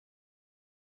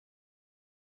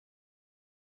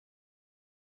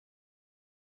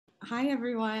Hi,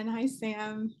 everyone. Hi,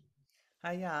 Sam.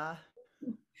 Hiya.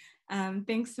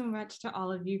 Thanks so much to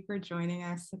all of you for joining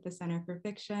us at the Center for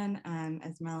Fiction.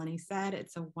 As Melanie said,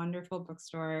 it's a wonderful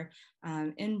bookstore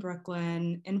in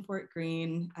Brooklyn, in Fort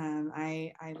Greene.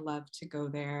 I love to go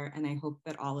there, and I hope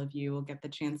that all of you will get the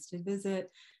chance to visit,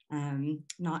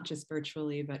 not just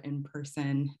virtually, but in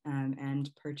person, and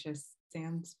purchase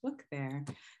Sam's book there.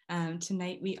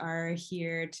 Tonight, we are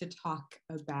here to talk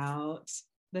about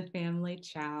The Family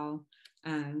Chao,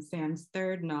 Sam's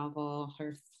third novel,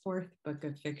 her fourth book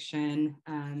of fiction,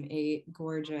 a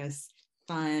gorgeous,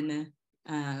 fun,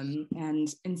 and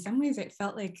in some ways it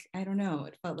felt like, I don't know,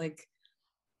 it felt like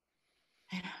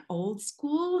old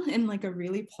school in like a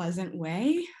really pleasant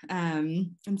way. And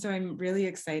so I'm really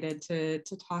excited to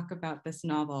talk about this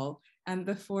novel.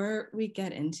 Before we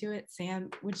get into it, Sam,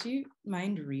 would you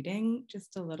mind reading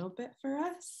just a little bit for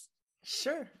us?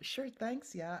 Sure,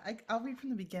 thanks. Yeah, I'll read from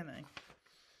the beginning.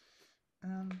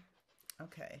 Um,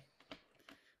 okay.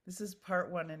 This is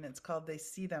part one, and it's called They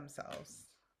See Themselves.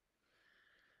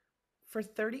 For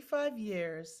 35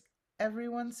 years,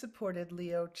 everyone supported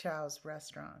Leo Chow's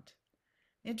restaurant,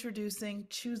 introducing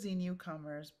choosy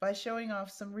newcomers by showing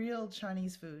off some real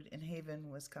Chinese food in Haven,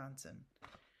 Wisconsin,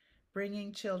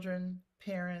 bringing children,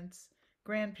 parents,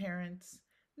 grandparents,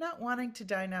 not wanting to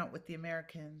dine out with the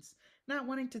Americans, not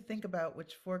wanting to think about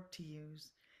which fork to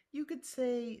use. You could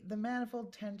say the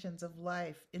manifold tensions of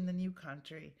life in the new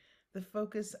country, the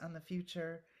focus on the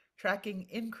future, tracking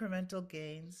incremental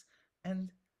gains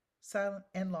and silent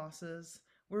and losses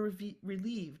were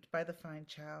relieved by the fine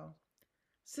chow.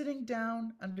 Sitting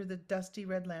down under the dusty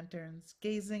red lanterns,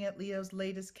 gazing at Leo's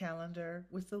latest calendar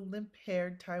with the limp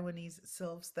haired Taiwanese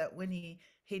sylphs that Winnie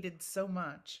hated so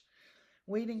much,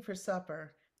 waiting for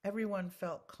supper, everyone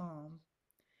felt calm.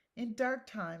 In dark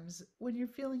times, when you're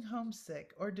feeling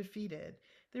homesick or defeated,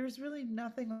 there is really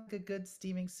nothing like a good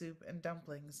steaming soup and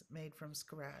dumplings made from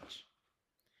scratch.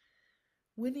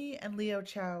 Winnie and Leo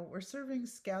Chow were serving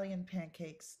scallion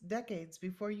pancakes decades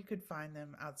before you could find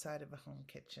them outside of a home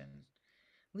kitchen.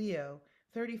 Leo,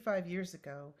 35 years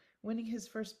ago, winning his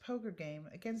first poker game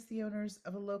against the owners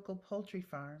of a local poultry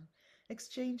farm,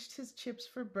 exchanged his chips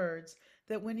for birds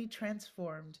that Winnie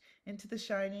transformed into the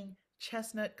shining,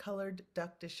 chestnut colored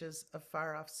duck dishes of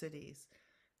far off cities.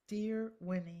 Dear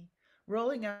Winnie,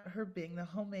 rolling out her Bing the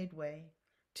homemade way,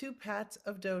 two pats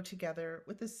of dough together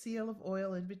with a seal of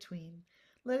oil in between,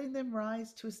 letting them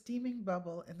rise to a steaming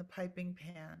bubble in the piping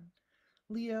pan.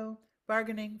 Leo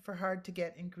bargaining for hard to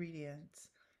get ingredients.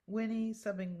 Winnie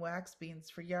subbing wax beans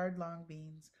for yard long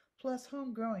beans, plus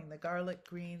home growing the garlic,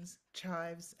 greens,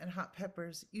 chives, and hot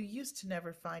peppers you used to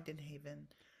never find in Haven,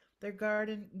 their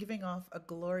garden giving off a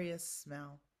glorious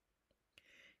smell.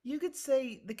 You could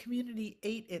say the community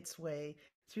ate its way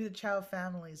through the Chow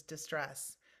family's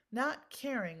distress, not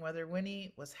caring whether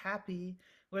Winnie was happy,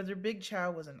 whether Big Chow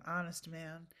was an honest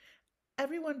man.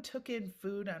 Everyone took in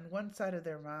food on one side of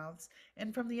their mouths,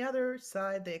 and from the other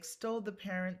side they extolled the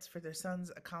parents for their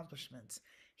sons' accomplishments,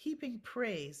 heaping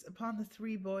praise upon the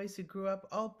three boys who grew up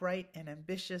all bright and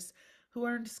ambitious, who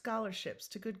earned scholarships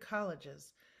to good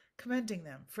colleges, commending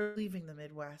them for leaving the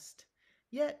Midwest.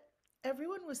 Yet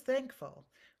everyone was thankful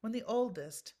when the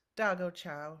oldest, Dago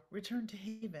Chow, returned to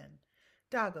Haven.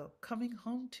 Dago coming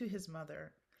home to his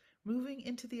mother, moving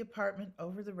into the apartment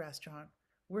over the restaurant,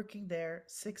 working there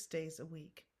 6 days a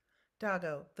week.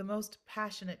 Dago, the most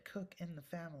passionate cook in the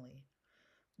family.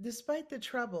 Despite the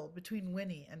trouble between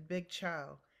Winnie and Big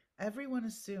Chow, everyone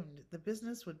assumed the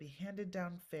business would be handed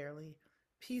down fairly,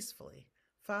 peacefully,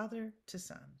 father to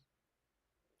son.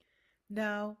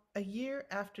 Now, a year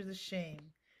after the shame,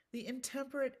 the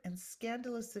intemperate and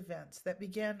scandalous events that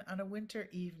began on a winter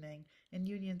evening in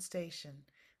Union Station,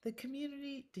 the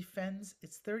community defends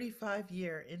its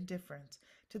 35-year indifference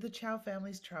to the Chow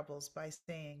family's troubles by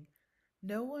saying,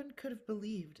 no one could have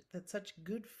believed that such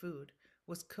good food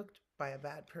was cooked by a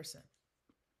bad person.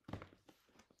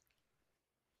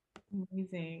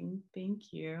 Amazing.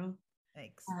 Thank you.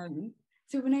 Thanks. Um,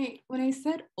 so when I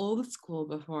said old school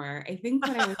before, I think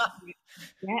what I was trying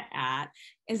to get at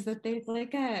is that there's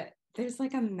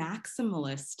like a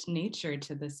maximalist nature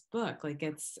to this book. Like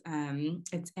it's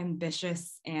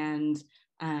ambitious and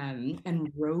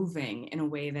roving in a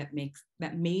way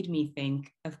that made me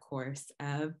think, of course,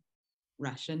 of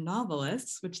Russian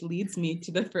novelists, which leads me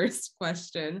to the first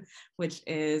question, which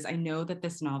is I know that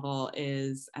this novel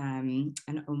is an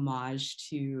homage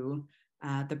to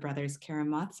the brothers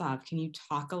Karamazov. Can you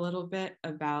talk a little bit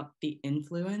about the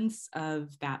influence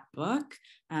of that book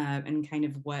and kind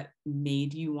of what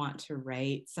made you want to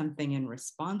write something in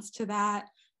response to that?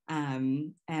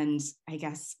 And I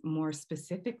guess more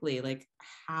specifically, like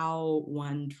how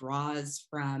one draws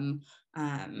from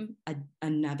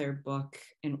another book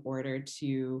in order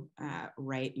to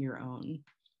write your own.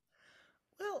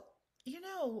 Well, you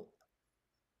know,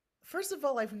 first of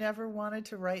all, I've never wanted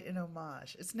to write an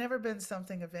homage. It's never been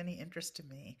something of any interest to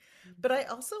me. But I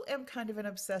also am kind of an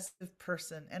obsessive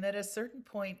person. And at a certain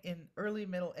point in early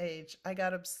middle age, I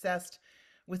got obsessed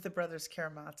with the brothers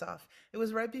Karamazov. It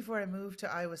was right before I moved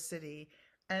to Iowa City.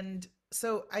 And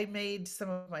so I made some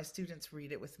of my students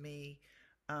read it with me.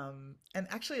 And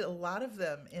actually, a lot of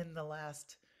them in the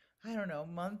last, I don't know,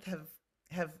 month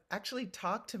have actually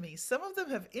talked to me. Some of them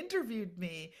have interviewed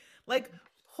me. Like,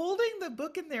 holding the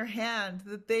book in their hand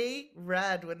that they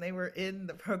read when they were in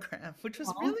the program, which was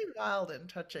Aw. really wild and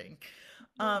touching.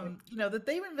 That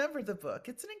they remember the book.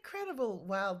 It's an incredible,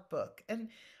 wild book. And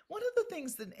one of the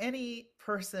things that any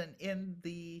person in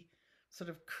the sort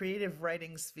of creative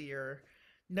writing sphere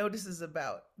notices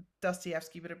about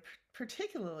Dostoevsky, but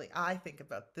particularly I think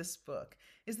about this book,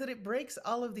 is that it breaks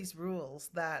all of these rules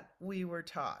that we were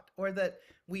taught, or that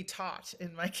we taught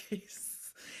in my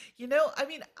case. I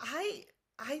mean,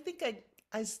 I think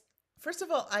first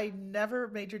of all, I never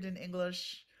majored in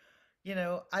English.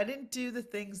 I didn't do the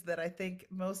things that I think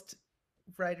most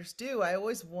writers do. I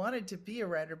always wanted to be a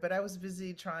writer, but I was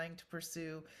busy trying to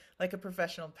pursue like a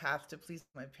professional path to please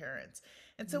my parents.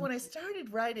 And so when I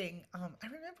started writing, I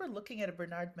remember looking at a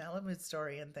Bernard Malamud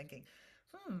story and thinking,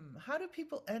 how do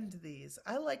people end these?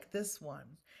 I like this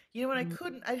one.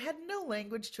 And I had no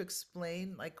language to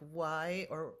explain like why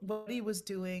or what he was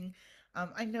doing.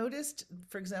 I noticed,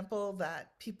 for example,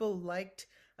 that people liked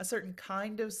a certain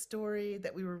kind of story,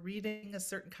 that we were reading a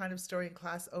certain kind of story in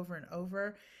class over and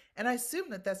over. And I assume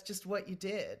that that's just what you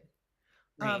did.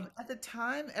 Right. At the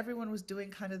time, everyone was doing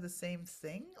kind of the same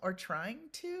thing or trying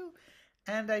to.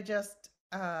 And I just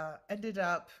ended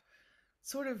up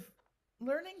sort of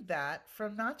learning that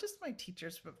from not just my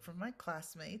teachers, but from my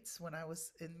classmates when I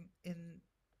was in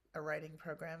a writing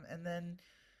program. And then,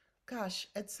 gosh,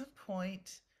 at some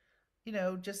point,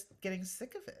 just getting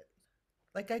sick of it.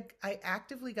 Like I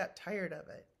actively got tired of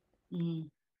it. Mm.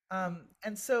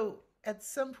 And so at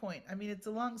some point, I mean, it's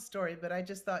a long story, but I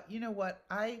just thought, you know what?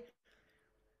 I'd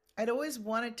always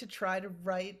wanted to try to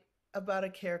write about a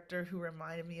character who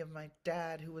reminded me of my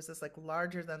dad, who was this like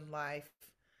larger than life,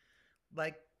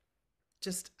 like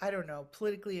just, I don't know,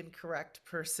 politically incorrect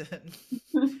person.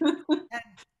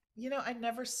 And I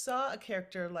never saw a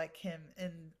character like him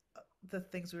in the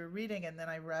things we were reading, and then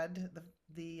I read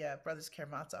the Brothers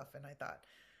Karamazov, and I thought,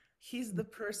 he's the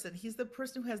person. He's the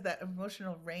person who has that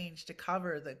emotional range to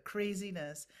cover the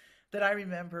craziness that I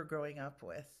remember growing up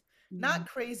with. Mm. Not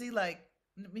crazy like,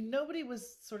 I mean, nobody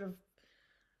was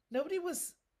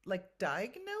like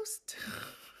diagnosed.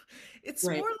 It's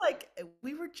Right. more like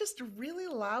we were just really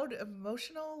loud,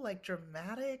 emotional, like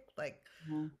dramatic, like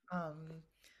Yeah. um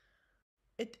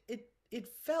it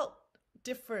felt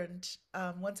different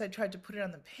once I tried to put it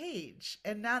on the page,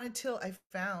 and not until I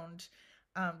found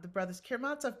the brothers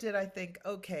Karamazov did I think,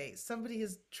 okay, somebody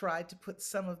has tried to put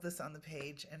some of this on the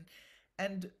page,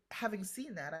 and having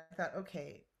seen that, I thought,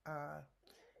 okay,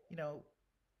 you know,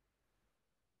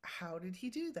 how did he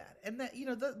do that? And that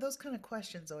those kind of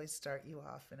questions always start you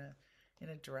off in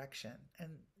a direction,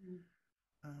 and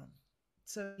um,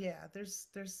 so yeah, it's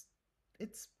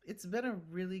been a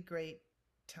really great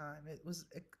time. It was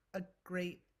a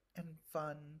great and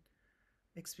fun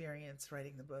experience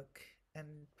writing the book, and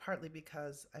partly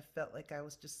because I felt like I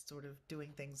was just sort of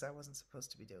doing things I wasn't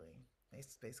supposed to be doing,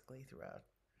 basically throughout.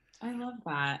 I love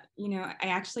that.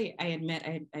 I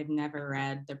admit I've never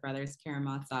read the Brothers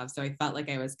Karamazov, so I felt like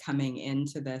I was coming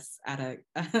into this at a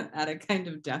at a kind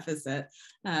of deficit.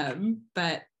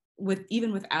 But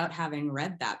even without having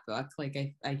read that book, like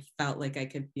I felt like I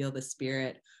could feel the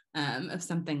spirit of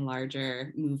something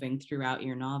larger moving throughout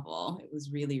your novel. It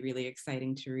was really, really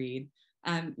exciting to read.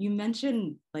 You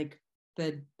mentioned like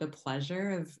the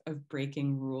pleasure of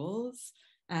breaking rules.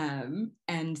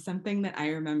 And something that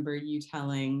I remember you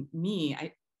telling me,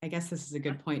 I guess this is a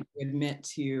good point to admit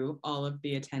to all of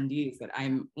the attendees that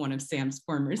I'm one of Sam's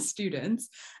former students.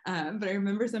 But I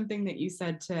remember something that you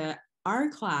said to our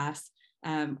class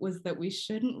was that we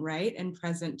shouldn't write in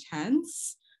present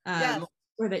tense, Yes.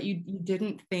 or that you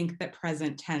didn't think that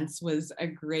present tense was a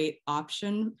great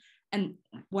option. And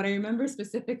what I remember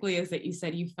specifically is that you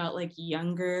said you felt like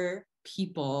younger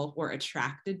people were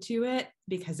attracted to it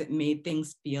because it made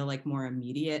things feel like more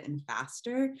immediate and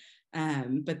faster,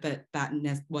 but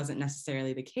that wasn't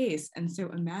necessarily the case. And so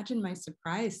imagine my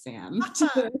surprise, Sam,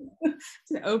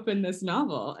 to open this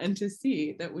novel and to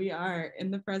see that we are in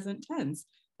the present tense.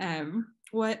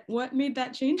 What made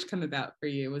that change come about for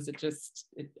you? Was it just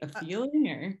a Uh, feeling,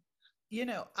 or?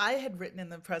 I had written in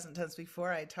the present tense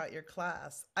before I taught your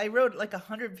class. I wrote like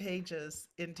 100 pages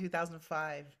in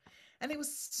 2005, and it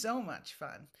was so much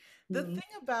fun. The Mm, thing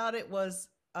about it was,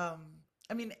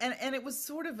 I mean, and it was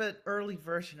sort of an early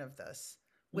version of this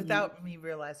mhm, without me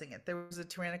realizing it. There was a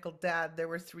tyrannical dad. There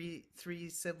were three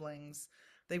siblings.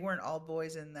 They weren't all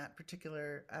boys in that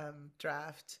particular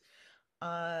draft.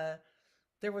 Uh,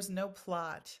 there was no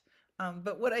plot.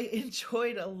 But what I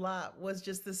enjoyed a lot was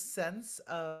just the sense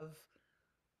of,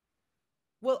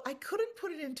 well, I couldn't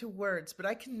put it into words, but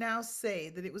I can now say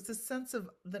that it was a sense of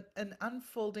an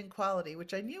unfolding quality,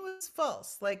 which I knew was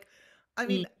false. Like, I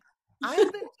mm, mean, I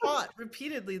had been taught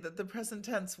repeatedly that the present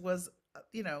tense was,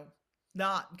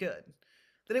 not good,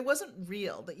 that it wasn't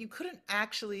real, that you couldn't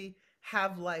actually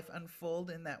have life unfold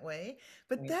in that way.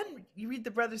 But right. then you read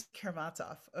the Brothers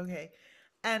Karamazov, okay,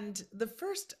 and the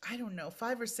first, I don't know,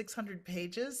 500 or 600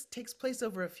 pages takes place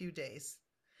over a few days,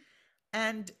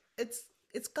 and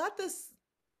it's got this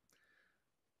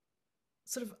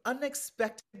sort of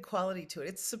unexpected quality to it.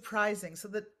 It's surprising, so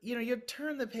that you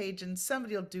turn the page and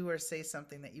somebody will do or say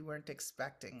something that you weren't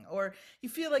expecting, or you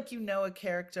feel like you know a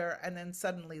character and then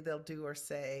suddenly they'll do or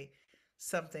say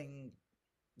something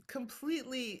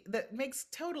completely that makes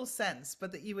total sense,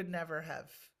 but that you would never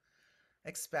have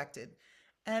expected.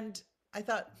 And I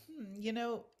thought,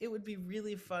 it would be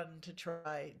really fun to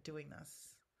try doing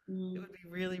this. It Mm, would be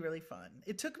really, really fun.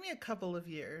 It took me a couple of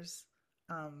years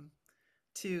um,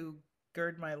 to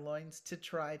gird my loins to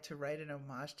try to write an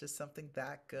homage to something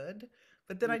that good.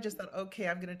 But then yeah, I just thought, okay,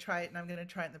 I'm going to try it, and I'm going to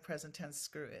try it in the present tense.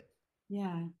 Screw it.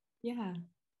 yeah, yeah.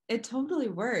 It totally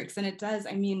works, and it does.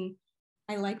 I mean,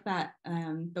 I like that,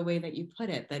 the way that you put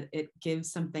it, that it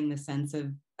gives something the sense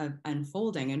of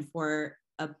unfolding. And for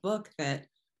a book that,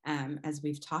 as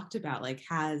we've talked about, like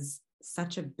has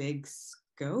such a big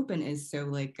scope and is so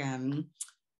like,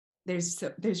 there's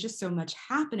just so much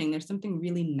happening. There's something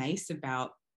really nice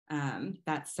about,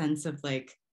 that sense of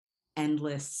like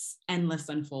endless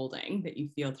unfolding that you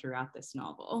feel throughout this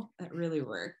novel. That really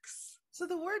works. So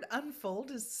the word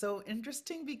unfold is so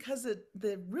interesting because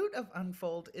the root of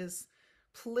unfold is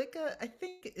plika. I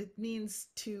think it means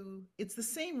it's the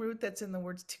same root that's in the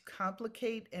words to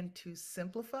complicate and to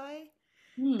simplify.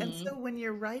 And Hmm. so when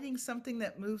you're writing something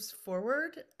that moves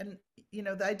forward, and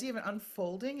the idea of an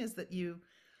unfolding is that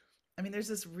I mean, there's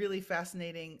this really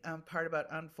fascinating part about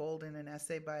unfold in an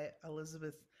essay by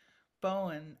Elizabeth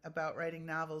Bowen about writing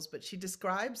novels, but she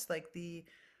describes like the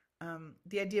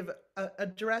idea of a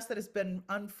dress that has been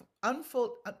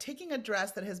unfold, taking a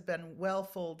dress that has been well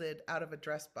folded out of a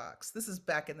dress box. This is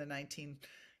back in the 19,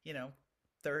 you know,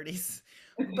 30s.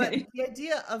 But Okay. the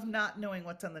idea of not knowing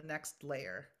what's on the next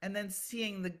layer and then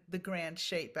seeing the grand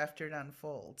shape after it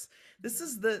unfolds. This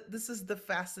is the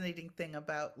fascinating thing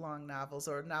about long novels,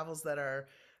 or novels that are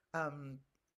um,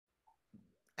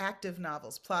 active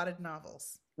novels, plotted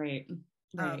novels. Right.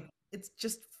 Right. It's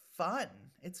just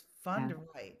fun. It's fun Yeah. to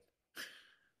write.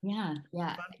 Yeah.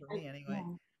 Yeah. Fun for me anyway.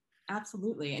 Yeah.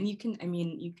 Absolutely. And I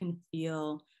mean, you can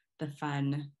feel the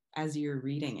fun as you're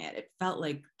reading it. It felt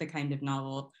like the kind of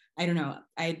novel, I don't know,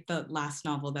 the last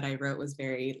novel that I wrote was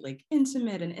very like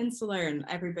intimate and insular, and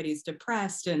everybody's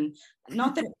depressed. And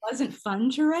not that it wasn't fun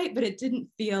to write, but it didn't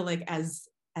feel like as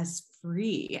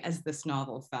free as this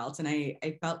novel felt. And I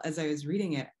felt as I was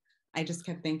reading it, I just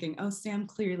kept thinking, oh, Sam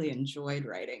clearly enjoyed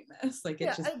writing this. Like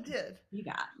it Yeah, just, I did. see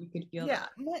that. You could feel Yeah,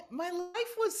 that. my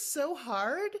life was so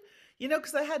hard,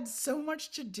 because I had so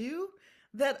much to do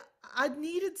that I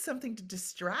needed something to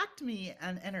distract me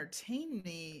and entertain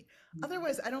me.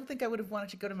 Otherwise, I don't think I would have wanted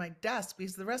to go to my desk,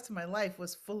 because the rest of my life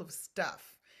was full of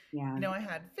stuff. Yeah. I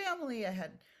had family, I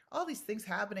had all these things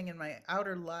happening in my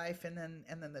outer life, and then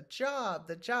the job,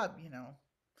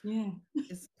 Yeah.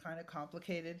 is kind of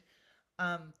complicated,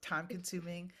 time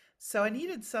consuming. So I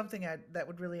needed something that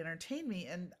would really entertain me.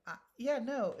 And yeah,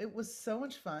 no, it was so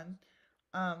much fun.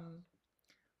 Um,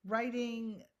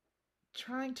 writing,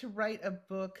 trying to write a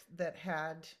book that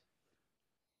had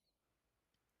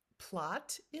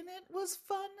plot in it was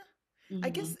fun. I Mhm.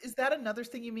 guess, is that another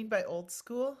thing you mean by old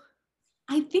school?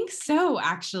 I think so,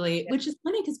 actually, Yeah. which is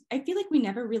funny because I feel like we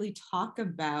never really talk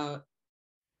about.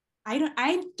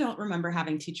 I don't remember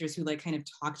having teachers who like kind of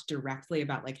talked directly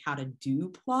about like how to do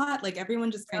plot. Like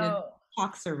everyone just kind of No.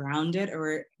 talks around it,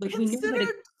 or like we know that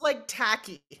it's Considered like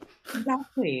tacky.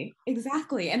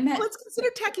 exactly, and Well, that it's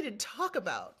considered tacky to talk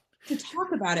about. to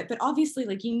talk about it, but obviously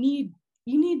like you need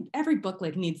every book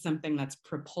like needs something that's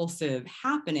propulsive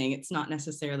happening. It's not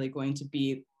necessarily going to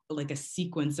be like a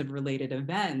sequence of related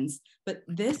events. But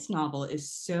this novel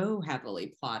is so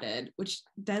heavily plotted, which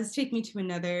does take me to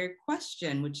another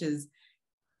question, which is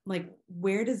like,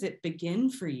 where does it begin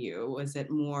for you? Was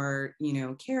it more,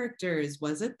 characters?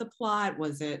 Was it the plot?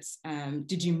 Was it,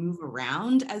 did you move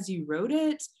around as you wrote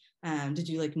it? Did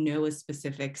you like know a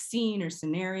specific scene or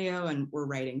scenario and were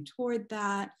writing toward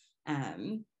that?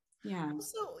 Yeah.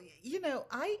 Also,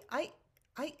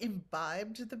 I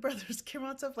imbibed the Brothers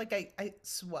Karamazov. Like I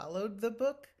swallowed the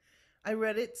book. I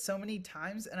read it so many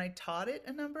times, and I taught it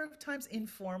a number of times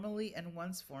informally and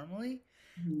once formally.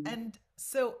 Mhm. And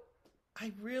so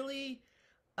I really,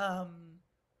 um,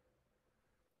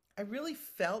 I really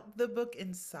felt the book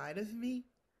inside of me.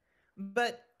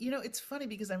 But it's funny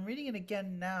because I'm reading it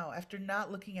again now after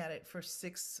not looking at it for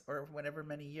 6 or whatever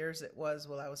many years it was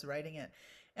while I was writing it.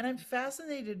 And I'm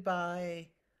fascinated by,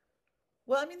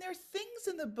 well, I mean, there are things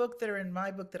in the book that are in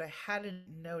my book that I hadn't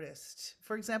noticed.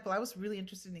 For example, I was really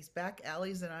interested in these back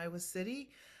alleys in Iowa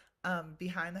City,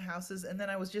 behind the houses. And then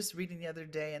I was just reading the other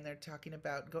day and they're talking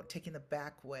about taking the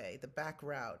back way, the back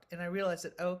route. And I realized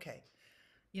that, okay,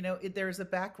 there's a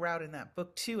back route in that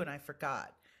book too, and I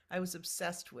forgot. I was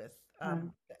obsessed with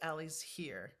the alleys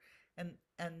here, and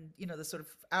the sort of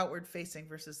outward facing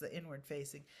versus the inward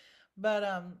facing. But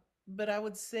I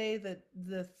would say that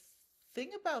the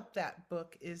thing about that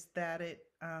book is that it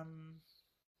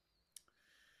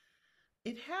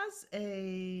has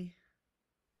a,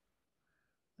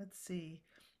 let's see,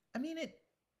 I mean it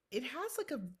has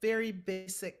like a very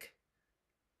basic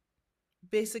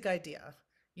idea.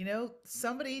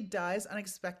 Somebody dies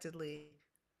unexpectedly,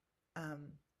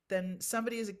 um, then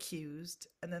somebody is accused,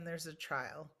 and then there's a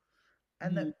trial.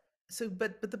 And Mhm. that so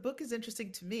but the book is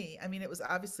interesting to me. I mean, it was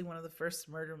obviously one of the first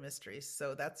murder mysteries,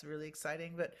 so that's really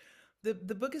exciting. But the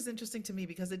book is interesting to me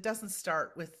because it doesn't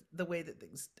start with the way that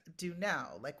things do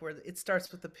now, like where it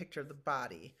starts with the picture of the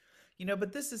body.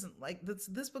 But this isn't like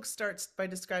this book starts by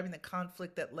describing the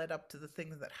conflict that led up to the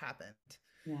things that happened.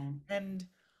 Yeah. And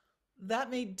that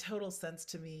made total sense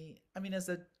to me. I mean,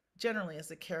 generally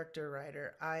as a character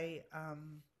writer, I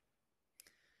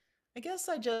guess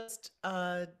I just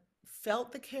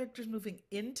felt the characters moving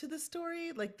into the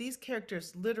story. Like these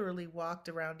characters literally walked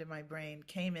around in my brain,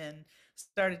 came in,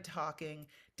 started talking,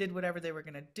 did whatever they were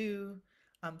going to do.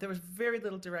 There was very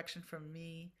little direction from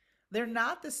me. They're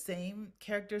not the same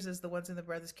characters as the ones in the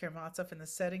Brothers Karamazov, and the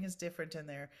setting is different, and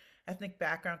their ethnic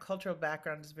background, cultural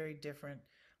background is very different.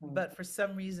 Right. But for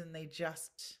some reason, they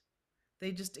just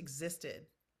existed.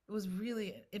 It was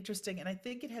really interesting, and I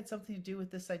think it had something to do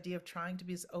with this idea of trying to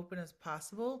be as open as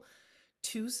possible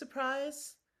to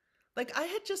surprise. Like I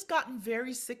had just gotten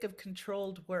very sick of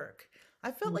controlled work.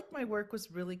 I felt like my work was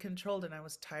really controlled and I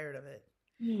was tired of it.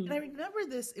 And I Mhm. remember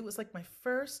this, it was like my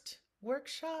first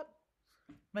workshop.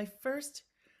 My first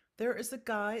there was a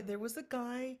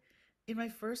guy in my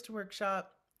first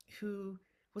workshop who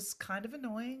was kind of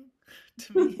annoying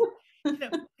to me. You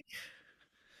know,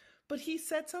 but he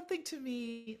said something to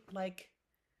me like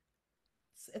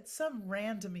at some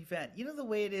random event. You know the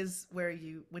way it is where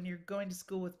when you're going to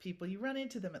school with people, you run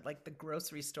into them at like the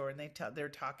grocery store and they're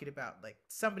talking about like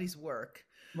somebody's work.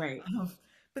 Right. Um,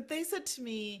 but they said to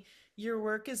me, your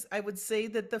work is, I would say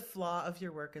that the flaw of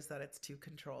your work is that it's too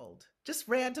controlled. Just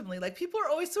randomly. Like people are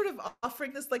always sort of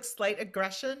offering this like slight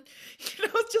aggression.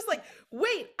 It's just like,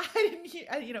 wait, I didn't hear,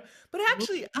 but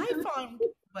actually I found,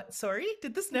 what, sorry,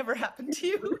 did this never happen to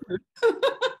you?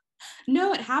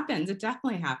 No, it happens. It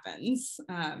definitely happens.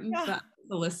 Yeah.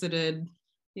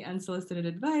 The unsolicited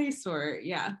advice, or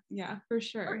yeah, for Or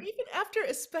sure. even after,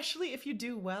 especially if you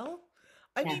do well.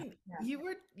 I Yeah. mean, you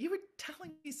were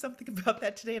telling me something about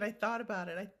that today, and I thought about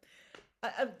it.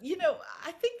 I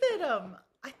think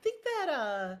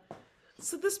that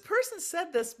so this person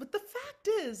said this, but the fact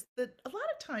is that a lot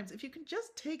of times, if you can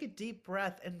just take a deep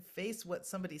breath and face what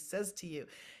somebody says to you,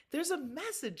 there's a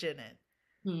message in it.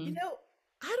 You Hmm. know,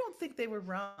 I don't think they were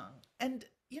wrong. And,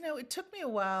 it took me a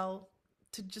while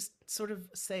to just sort of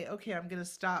say, okay, I'm going to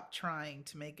stop trying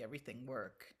to make everything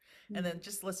work. And then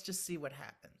let's just see what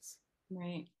happens.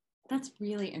 Right. That's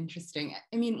really interesting.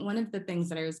 I mean, one of the things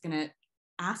that I was going to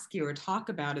ask you or talk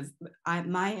about is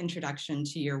my introduction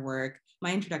to your work,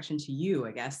 my introduction to you,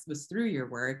 I guess, was through your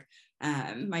work.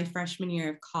 My freshman year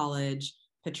of college,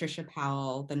 Patricia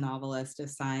Powell, the novelist,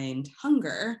 assigned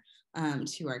Hunger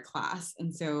to our class.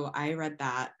 And so I read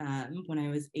that when I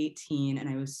was 18, and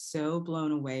I was so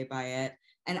blown away by it.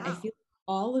 And I Wow. feel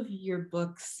all of your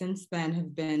books since then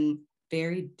have been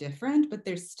very different, but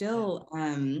there's Yeah. still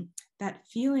that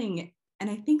feeling. And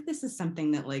I think this is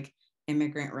something that like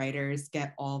immigrant writers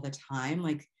get all the time.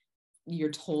 Like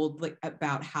you're told like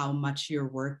about how much your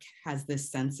work has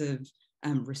this sense of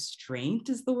restraint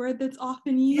is the word that's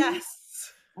often used.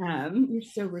 Yes. You're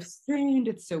so restrained,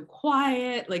 it's so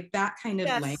quiet, like that kind of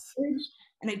language. Yes.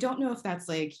 And I don't know if that's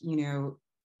like,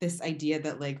 this idea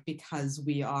that like because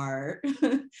we are,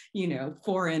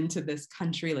 foreign to this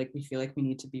country, like we feel like we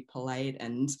need to be polite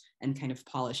and kind of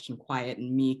polished and quiet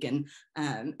and meek. And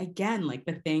again, like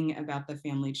the thing about the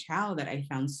family Chao that I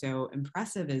found so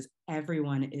impressive is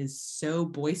everyone is so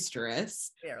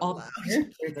boisterous. They're All loud. the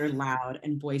characters are loud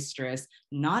and boisterous,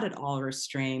 not at all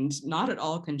restrained, not at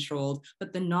all controlled,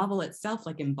 but the novel itself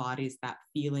like embodies that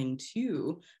feeling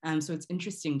too. So it's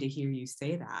interesting to hear you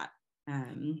say that.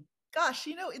 Um, Gosh,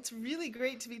 it's really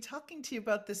great to be talking to you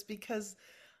about this because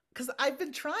I've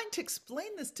been trying to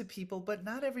explain this to people, but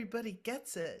not everybody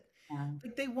gets it. yeah.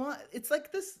 Like they want it's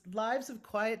like this lives of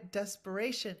quiet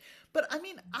desperation. But I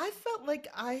mean, I felt like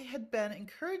I had been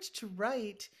encouraged to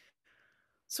write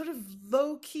sort of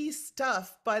low key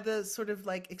stuff by the sort of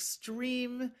like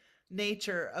extreme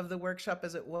nature of the workshop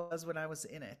as it was when I was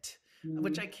in it,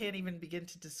 which Mm, I can't even begin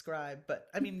to describe. But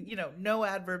I mean, no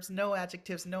adverbs, no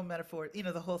adjectives, no metaphor,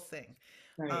 the whole thing.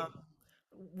 Um, right.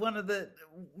 one of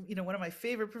one of my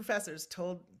favorite professors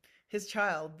told his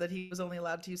child that he was only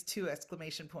allowed to use two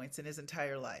exclamation points in his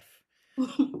entire life.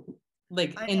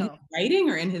 Like I in his know. writing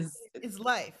or in His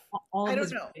life. all I of don't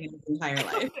his know. writing his entire I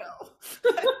life? don't know.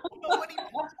 I don't know what he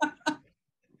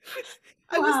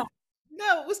I was Wow.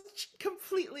 no, it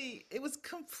was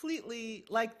completely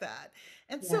like that.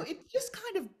 And so Yeah. it just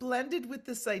kind of blended with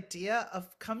this idea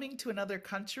of coming to another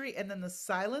country and then the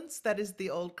silence that is the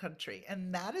old country.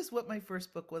 And that is what my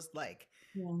first book was like.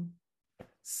 Yeah.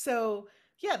 So,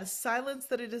 yeah, the silence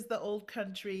that it is the old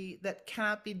country that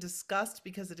cannot be discussed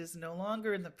because it is no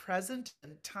longer in the present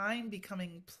and time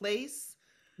becoming place,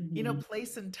 Mhm.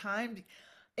 place and time.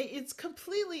 It's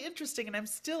completely interesting and I'm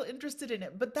still interested in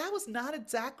it. But that was not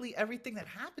exactly everything that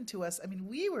happened to us. I mean,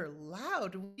 we were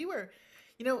loud. We were,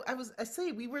 I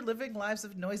say we were living lives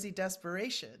of noisy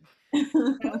desperation.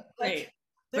 Like Right.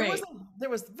 there was Right. a, there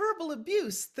was verbal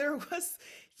abuse. There was,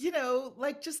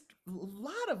 like just a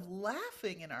lot of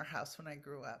laughing in our house when I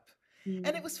grew up. And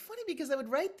it Mm. was funny because I would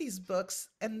write these books,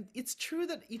 and it's true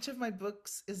that each of my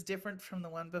books is different from the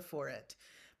one before it.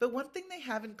 But one thing they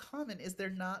have in common is they're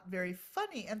not very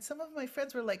funny. And some of my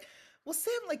friends were like, "Well,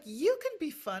 Sam, like you can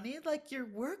be funny. Like your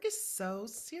work is so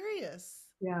serious."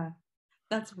 Yeah.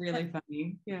 That's really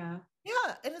funny. Yeah.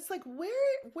 Yeah, and it's like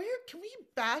where can we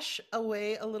bash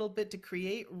away a little bit to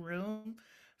create room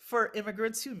for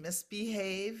immigrants who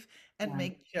misbehave and Yeah.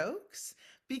 make jokes?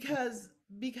 Because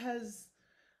because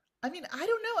I mean, I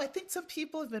don't know. I think some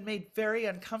people have been made very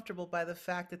uncomfortable by the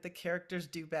fact that the characters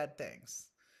do bad things,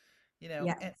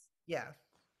 Yeah. and yeah.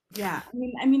 Yeah,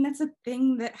 I mean that's a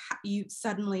thing that you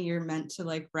suddenly you're meant to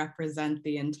like represent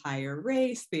the entire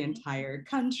race, the entire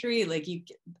country. Like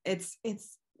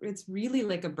it's really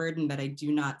like a burden that I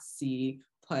do not see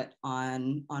put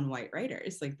on white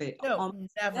writers. Like they No,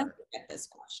 almost never never. get this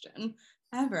question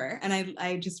ever. And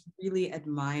I just really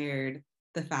admired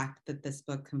the fact that this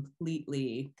book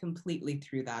completely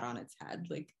threw that on its head.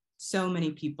 Like so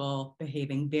many people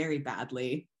behaving very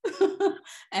badly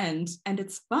and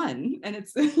it's fun and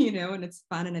it's and it's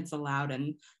fun and it's allowed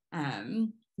and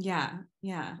yeah,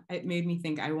 it made me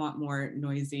think I want more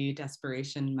noisy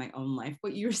desperation in my own life.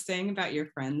 What you were saying about your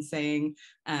friends saying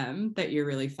that you're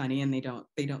really funny and they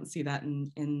don't see that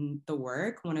in the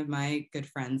work. One of my good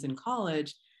friends in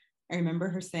college, I remember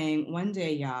her saying one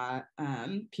day, yeah,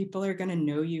 people are going to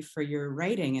know you for your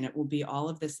writing and it will be all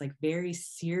of this like very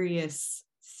serious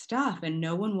stuff and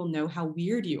no one will know how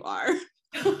weird you are.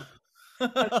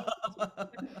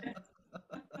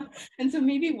 And so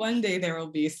maybe one day there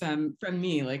will be some from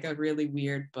me like a really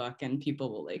weird book and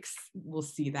people will like will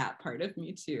see that part of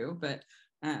me too, but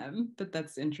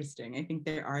that's interesting. I think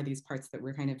there are these parts that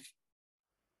we're kind of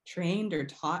trained or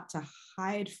taught to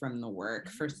hide from the work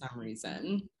for some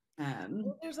reason. um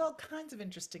Well, there's all kinds of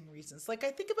interesting reasons. Like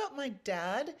I think about my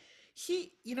dad.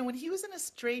 When he was in a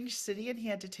strange city and he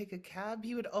had to take a cab,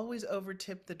 he would always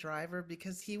overtip the driver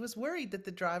because he was worried that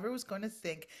the driver was going to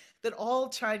think that all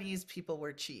Chinese people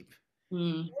were cheap.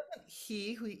 mm,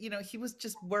 He who he was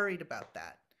just worried about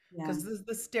that yeah. because this is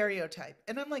the stereotype.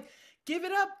 And I'm like, give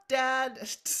it up, dad.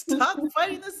 Stop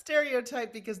fighting the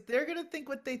stereotype because they're going to think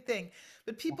what they think.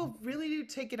 But people really do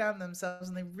take it on themselves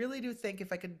and they really do think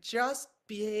if I could just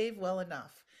behave well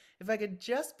enough, if I could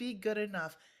just be good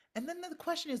enough. And then the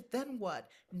question is, then what?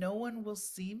 No one will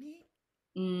see me?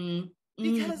 mm,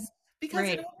 Because mm, Because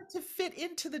in Right. order to fit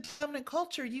into the dominant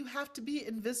culture, you have to be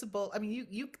invisible. I mean,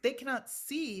 they cannot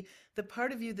see the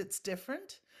part of you that's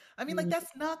different. I mean, like Mm,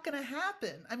 that's not going to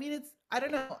happen. I mean, I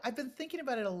don't know. I've been thinking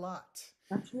about it a lot.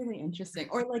 that's really interesting.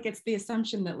 Or like it's the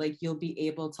assumption that like you'll be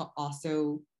able to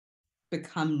also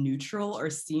become neutral or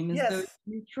seem as though Yes.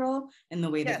 neutral in the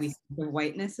way that we Yes. the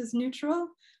whiteness is neutral. Um,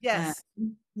 Yes.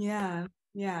 yeah,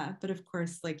 yeah, but of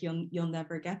course, like you'll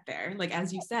never get there. Like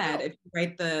as you said, No. if you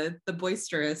write the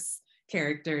boisterous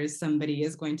characters, somebody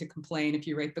is going to complain. If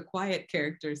you write the quiet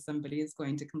characters, somebody is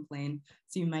going to complain.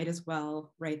 So you might as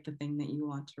well write the thing that you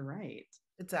want to write.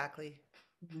 Exactly.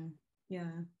 Yeah,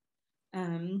 yeah.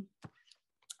 Um,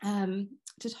 um,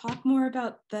 to talk more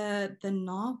about the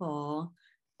novel,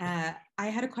 I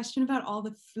had a question about all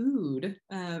the food.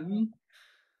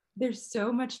 There's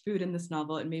so much food in this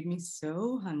novel. It made me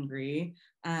so hungry,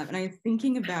 and I was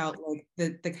thinking about like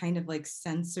the kind of like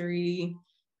sensory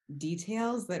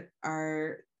details that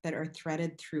are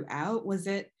threaded throughout. Was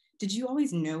it? Did you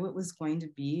always know it was going to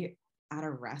be at a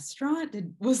restaurant?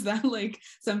 Was that like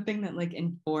something that like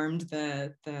informed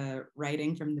the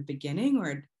writing from the beginning,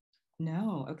 or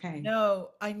no? Okay.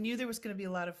 No, I knew there was going to be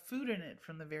a lot of food in it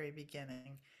from the very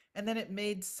beginning. And then it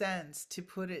made sense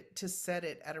to set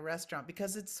it at a restaurant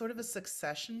because it's sort of a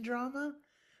succession drama.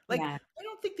 Like, Yeah. I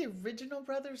don't think the original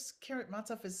Brothers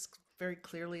Karamazov is very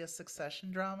clearly a succession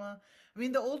drama. I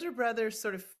mean, the older brother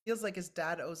sort of feels like his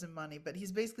dad owes him money, but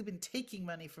he's basically been taking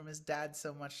money from his dad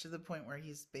so much to the point where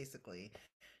he's basically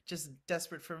just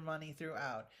desperate for money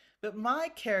throughout. But my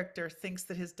character thinks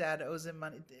that his dad owes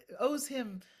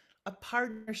him a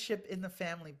partnership in the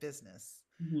family business.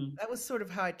 Mhm. That was sort of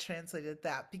how I translated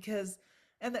that because,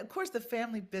 and of course, the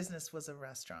family business was a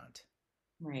restaurant.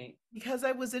 Right. Because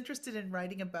I was interested in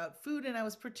writing about food, and I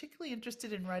was particularly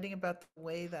interested in writing about the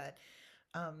way that,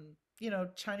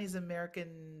 Chinese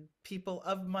American people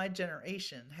of my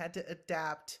generation had to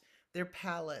adapt their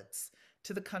palates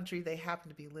to the country they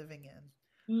happened to be living in.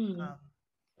 Mm. Um,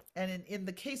 and in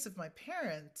the case of my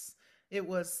parents, it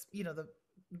was,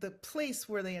 the place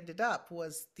where they ended up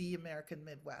was the American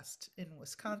Midwest in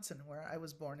Wisconsin, where I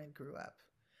was born and grew up.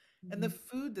 And the Mhm.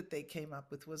 food that they came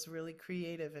up with was really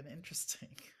creative and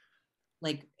interesting.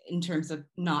 Like in terms of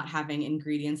not having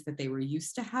ingredients that they were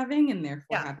used to having and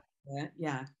therefore Yeah. having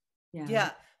yeah. Yeah.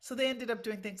 Yeah. So they ended up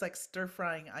doing things like stir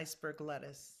frying iceberg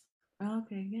lettuce.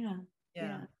 Okay, yeah.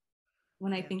 Yeah. Yeah.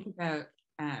 When I Yeah. think about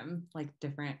like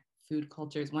different food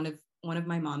cultures, one of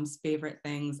my mom's favorite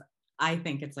things, I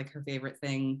think it's like her favorite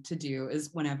thing to do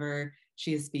is whenever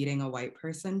she is feeding a white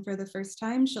person for the first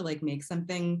time, she'll like make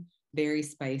something very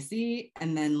spicy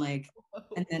and then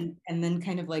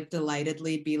kind of like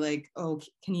delightedly be like, "Oh,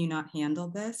 can you not handle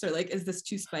this?" Or like, "Is this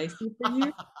too spicy for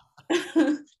you?"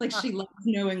 Like she loves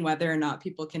knowing whether or not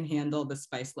people can handle the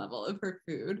spice level of her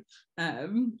food.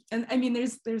 And I mean,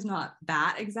 there's not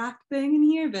that exact thing in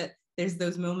here, but there's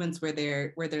those moments where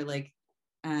they're like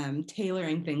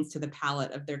tailoring things to the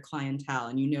palate of their clientele,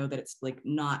 and you know that it's like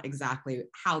not exactly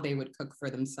how they would cook for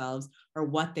themselves or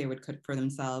what they would cook for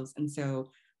themselves. And so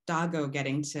Dago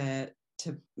getting to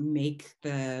make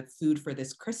the food for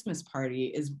this Christmas party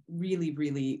is really,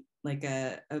 really like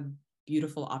a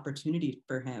beautiful opportunity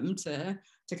for him to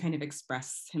kind of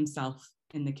express himself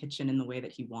in the kitchen in the way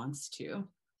that he wants to.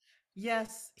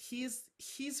 Yes, he's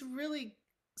really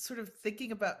sort of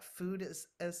thinking about food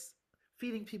as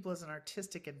feeding people as an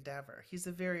artistic endeavor. He's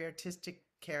a very artistic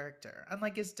character.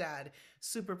 Unlike his dad,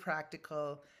 super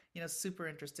practical, super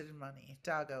interested in money.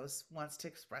 Dagos wants to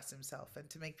express himself and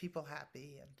to make people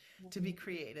happy and to be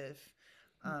creative.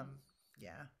 Um,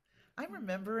 yeah. I'm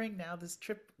remembering now this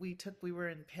trip we took. We were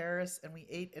in Paris and we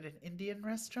ate at an Indian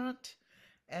restaurant,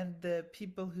 and the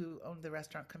people who owned the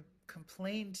restaurant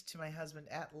complained to my husband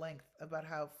at length about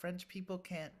how French people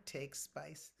can't take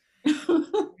spice.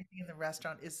 Everything in the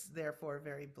restaurant is therefore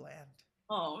very bland.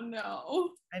 Oh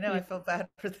no. I know, Yeah, I felt bad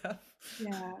for them.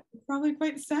 yeah. It's probably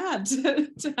quite sad to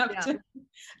have Yeah,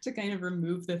 to kind of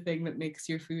remove the thing that makes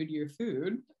your food your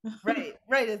food. right,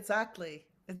 right, exactly,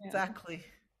 Yeah, exactly.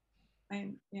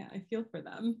 I feel for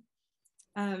them.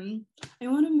 Um, I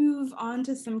want to move on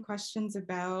to some questions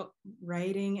about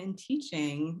writing and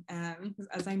teaching.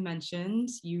 As I mentioned,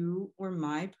 you were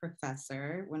my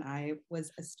professor when I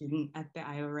was a student at the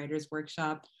Iowa Writers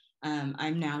Workshop.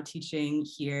 I'm now teaching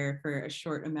here for a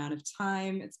short amount of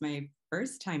time. It's my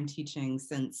first time teaching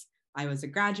since I was a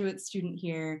graduate student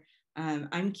here.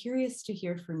 I'm curious to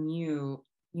hear from you,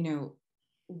 you know,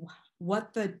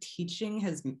 what the teaching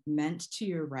has meant to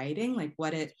your writing, like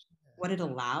what it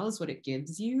allows, what it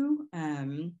gives you.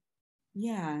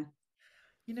 Yeah.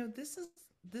 You know, this is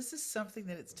this is something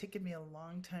that it's taken me a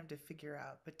long time to figure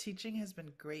out, but teaching has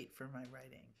been great for my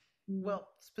writing. Mm, Well,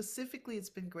 specifically, it's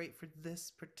been great for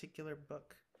this particular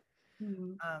book.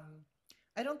 mm, Um,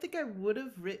 I don't think I would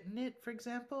have written it, for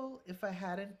example, if I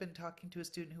hadn't been talking to a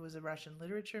student who was a Russian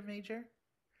literature major,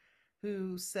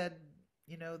 who said,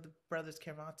 The Brothers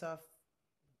Karamazov,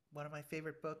 one of my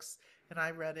favorite books, and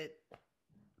I read it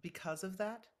because of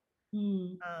that.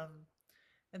 mm, Um,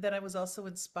 and then I was also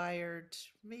inspired,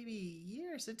 maybe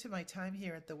years into my time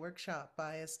here at the workshop,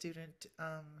 by a student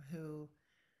who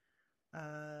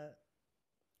uh,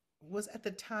 was at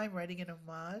the time writing an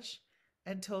homage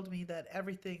and told me that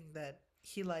everything that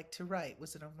he liked to write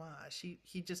was an homage.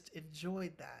 He just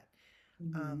enjoyed that.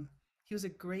 mm, Um, he was a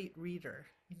great reader,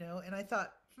 and I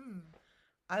thought,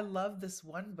 I love this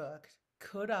one book.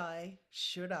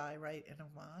 Should I write an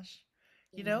homage?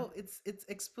 yeah. It's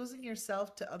exposing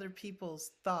yourself to other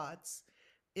people's thoughts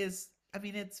is, I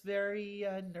mean, it's very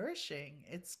nourishing.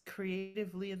 It's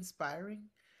creatively inspiring.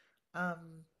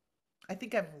 Um, I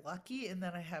think I'm lucky in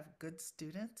that I have good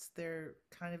students. They're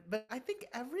kind of, but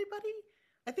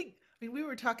I mean, we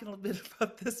were talking a little bit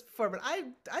about this before, but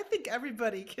I think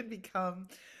everybody can become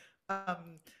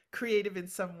um creative in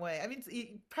some way. I mean,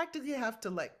 you practically have to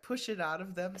like push it out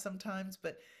of them sometimes,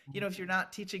 but if you're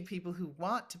not teaching people who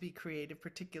want to be creative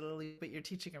particularly, but you're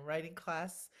teaching a writing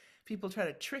class, people try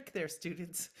to trick their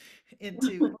students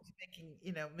into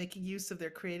making use of their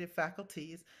creative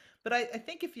faculties. But I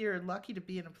think if you're lucky to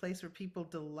be in a place where people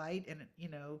delight and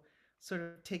sort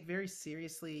of take very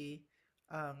seriously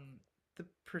um the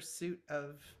pursuit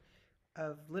of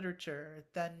literature,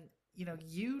 then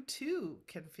you too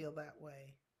can feel that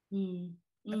way. Mm,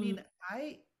 I mm, mean,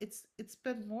 I it's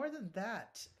been more than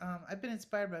that. I've been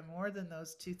inspired by more than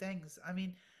those two things. I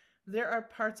mean, there are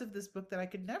parts of this book that I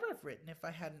could never have written if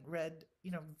I hadn't read,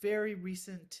 very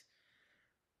recent.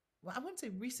 Well, I wouldn't say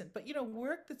recent, but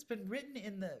work that's been written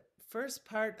in the first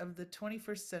part of the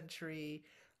 21st century,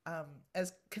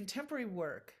 as contemporary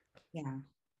work. yeah,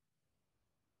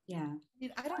 yeah. I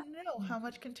mean, I don't know how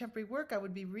much contemporary work I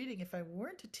would be reading if I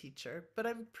weren't a teacher, but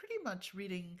I'm pretty much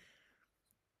reading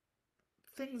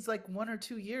things like 1 or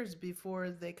 2 years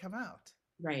before they come out.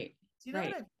 Right, Do you know what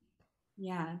right. I mean?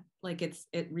 Yeah, like it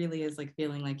really is like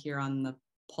feeling like you're on the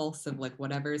pulse of like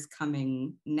whatever's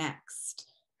coming next.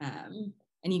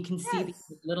 And you can see these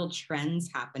Yes. little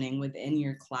trends happening within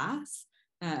your class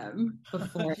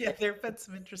before Yeah, there have been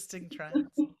some interesting trends.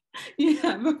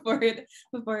 yeah, before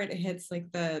it hits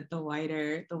like the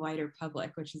wider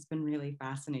public, which has been really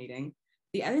fascinating.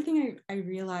 The other thing I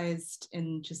realized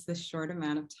in just this short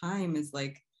amount of time is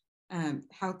like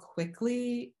how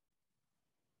quickly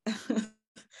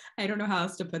I don't know how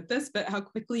else to put this, but how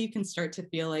quickly you can start to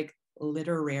feel like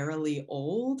literarily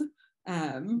old.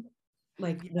 Um,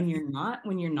 like Yes. when you're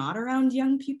not around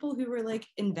young people who are like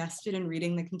invested in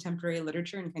reading the contemporary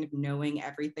literature and kind of knowing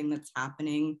everything that's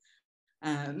happening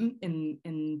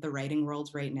in the writing world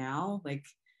right now. Like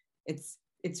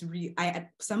I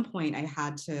at some point I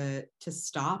had to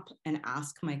stop and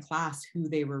ask my class who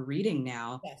they were reading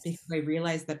now because Yes. I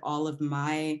realized that all of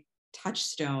my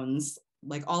touchstones,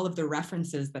 like all of the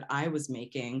references that I was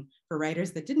making for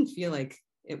writers that didn't feel like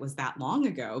it was that long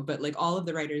ago, but like all of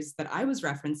the writers that I was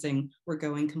referencing were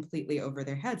going completely over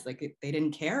their heads. Like they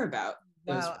didn't care about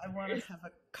those Wow, I want writers. to have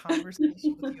a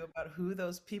conversation with you about who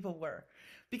those people were,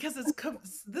 because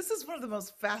this is one of the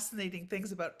most fascinating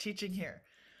things about teaching here.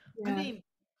 I Yeah. mean,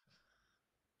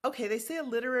 okay, they say a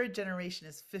literary generation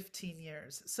is 15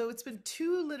 years. So it's been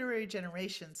two literary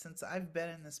generations since I've been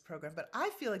in this program, but I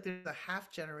feel like there's a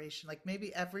half generation, like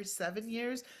maybe every 7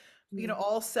 years, Mm,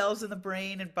 all cells in the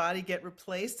brain and body get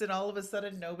replaced, and all of a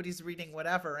sudden nobody's reading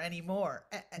whatever anymore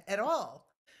at all.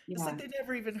 It's like yeah. they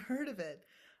never even heard of it.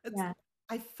 It's, Yeah.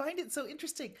 I find it so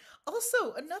interesting.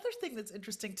 Also, another thing that's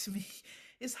interesting to me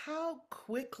is how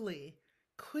quickly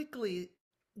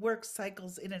work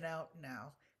cycles in and out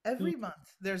now. Mm, Every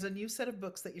month, there's a new set of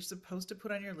books that you're supposed to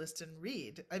put on your list and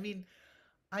read. I mean,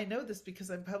 I know this because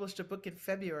I published a book in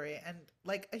February, and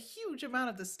like a huge amount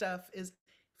of the stuff is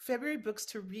February books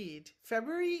to read,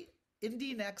 February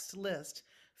indie next list,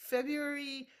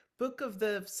 February book of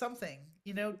the something,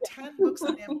 10 books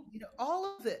on,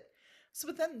 all of it. So,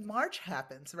 but then March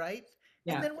happens, right?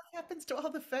 And yeah. then what happens to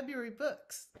all the February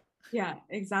books? Yeah,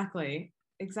 exactly.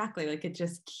 Exactly. Like it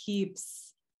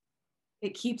keeps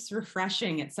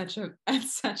refreshing at such a at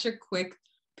such a quick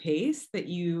pace that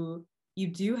you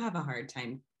do have a hard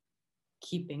time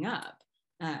keeping up.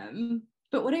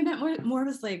 But what I meant more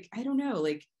was like, I don't know,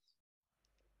 like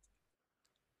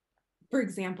for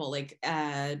example, like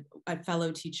a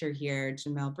fellow teacher here,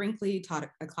 Jamel Brinkley, taught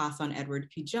a class on Edward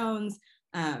P. Jones.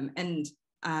 And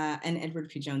and Edward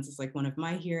P. Jones is like one of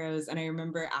my heroes. And I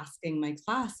remember asking my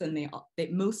class, and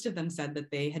most of them said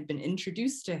that they had been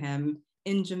introduced to him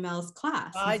in Jamel's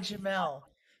class. By Jamel.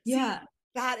 See, Yeah.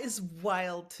 that is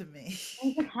wild to me. I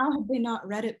was like, how had they not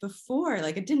read it before?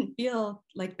 Like, it didn't feel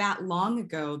like that long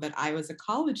ago that I was a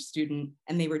college student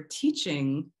and they were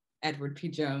teaching Edward P.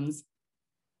 Jones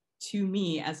to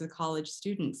me as a college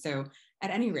student. So at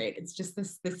any rate, it's just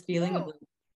this feeling Oh,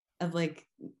 of like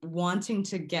wanting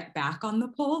to get back on the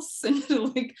pulse and to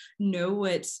like know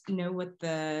what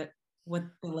the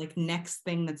like next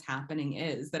thing that's happening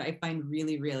is, that I find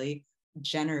really, really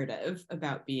generative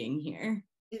about being here.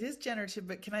 it is generative,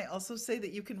 but can I also say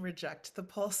that you can reject the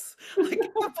pulse? Like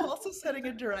if the pulse is heading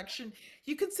a direction,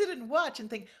 you can sit and watch and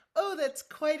think, oh, that's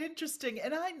quite interesting.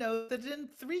 And I know that in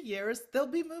 3 years, they'll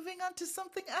be moving on to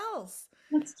something else.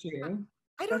 That's true.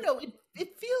 I don't That's know.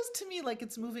 It feels to me like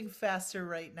it's moving faster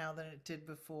right now than it did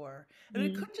before. And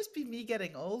it mm, could just be me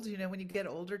getting old. You know, when you get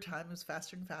older, time moves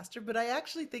faster and faster. But I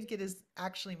actually think it is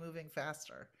actually moving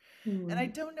faster. And I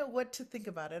mm, don't know what to think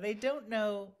about it. I don't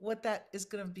know what that is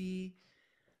going to be.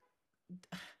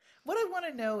 What I want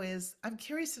to know is I'm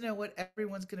curious to know what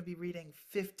everyone's going to be reading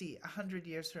 50, 100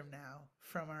 years from now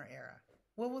from our era.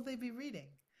 What will they be reading?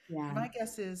 And yeah. my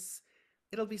guess is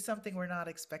it'll be something we're not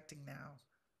expecting now.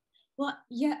 Well,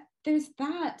 yeah, there's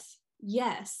that.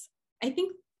 Yes. I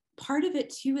think part of it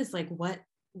too is like what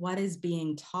is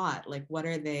being taught? Like what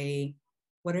are they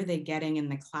getting in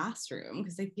the classroom?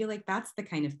 Because I feel like that's the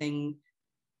kind of thing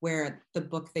where the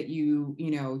book that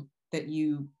that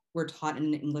you were taught in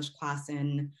an English class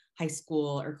in high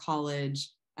school or college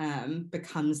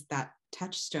becomes that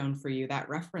touchstone for you, that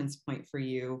reference point for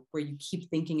you, where you keep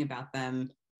thinking about them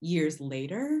years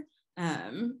later.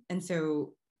 And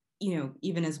so,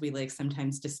 even as we like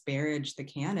sometimes disparage the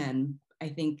canon, I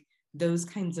think those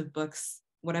kinds of books,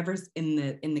 whatever's in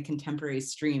the contemporary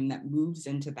stream that moves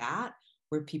into that,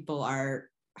 where people are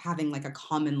having like a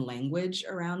common language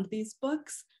around these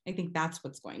books, I think that's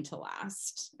what's going to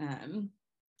last.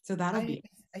 So that'll I be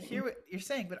I hear interesting. what you're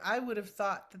saying, but I would have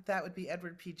thought that that would be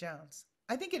Edward P. Jones.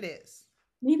 I think it is.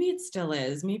 Maybe it still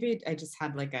is. Maybe I just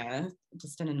had like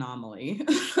just an anomaly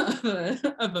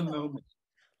of a Oh, moment.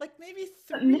 like maybe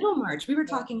But 3 years Middlemarch, we were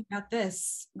ago. talking about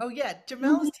this. Oh yeah, So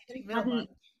Jamel is many teaching hadn't. Middlemarch.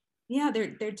 Yeah,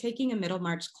 they're taking a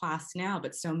Middlemarch class now,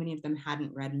 but so many of them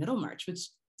hadn't read Middlemarch, which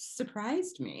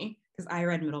surprised me because I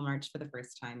read Middlemarch for the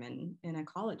first time in a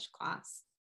college class.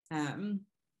 Um,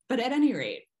 but at any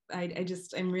rate,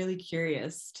 I'm really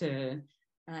curious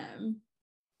um,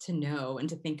 to know and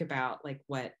to think about like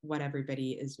what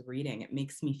everybody is reading. It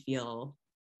makes me feel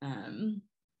um,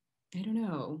 I don't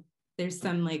know. There's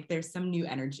some new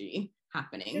energy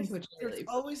happening, which I There's really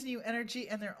always new energy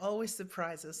and there are always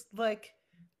surprises. Like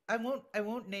I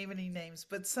won't name any names,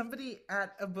 but somebody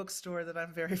at a bookstore that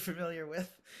I'm very familiar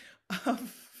with um,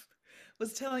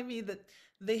 was telling me that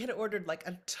they had ordered like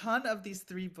a ton of these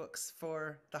 3 books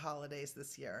for the holidays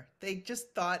this year. They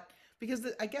just thought because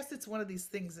I guess it's one of these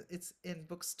things. It's in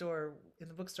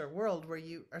the bookstore world where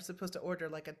you are supposed to order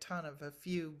like a ton of a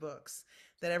few books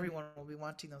that everyone will be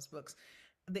wanting those books.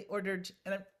 They ordered,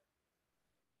 and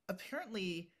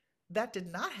apparently that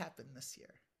did not happen this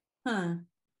year. huh.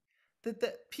 That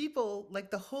the people like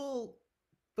the whole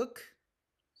book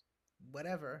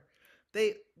whatever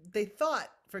they they thought,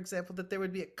 for example, that there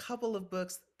would be a couple of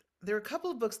books. There were a couple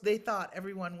of books they thought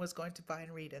everyone was going to buy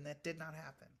and read, and that did not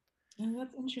happen. Oh,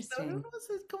 that's So everyone interesting.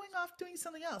 was going off doing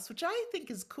something else, which I think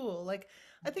is cool. Like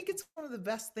I think it's one of the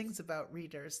best things about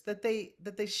readers that they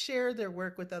share their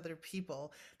work with other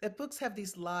people. That books have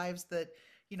these lives that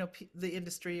the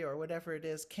industry or whatever it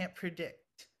is can't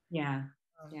predict. Yeah.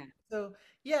 Um, Yeah. so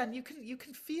yeah, and you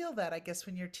can feel that, I guess,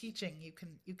 when you're teaching.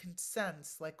 You can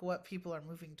sense like what people are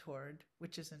moving toward,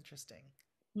 which is interesting.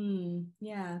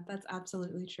 Yeah, that's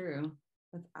absolutely true.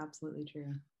 That's absolutely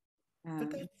true. But Um,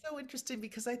 that's so interesting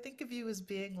because I think of you as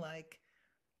being like,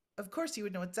 of course you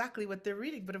would know exactly what they're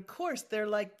reading, but of course they're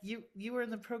like you were in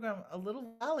the program a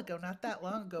little while ago, not that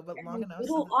long ago, but I'm long a enough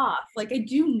so little that off. Like I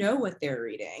do know what they're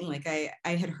reading. Like I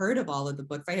had heard of all of the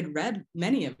books. I had read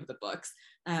many of the books,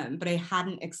 but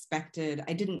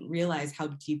I didn't realize how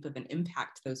deep of an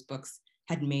impact those books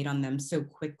had made on them so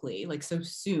quickly, like so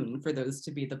soon for those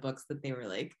to be the books that they were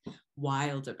like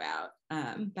wild about.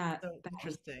 so That was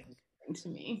interesting. to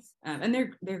me. And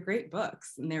they're great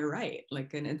books, and they're right.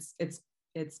 Like, and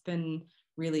it's been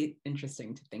really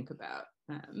interesting to think about.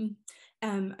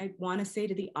 I want to say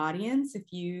to the audience,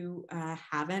 if you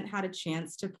haven't had a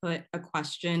chance to put a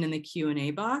question in the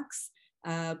Q&A box,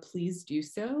 please do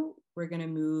so. We're going to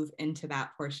move into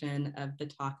that portion of the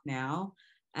talk now.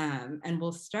 And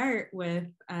we'll start with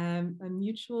a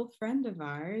mutual friend of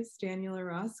ours, Daniel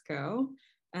Orozco,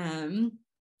 um,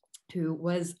 who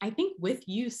was, I think, with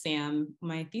you, Sam,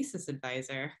 my thesis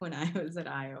advisor when I was at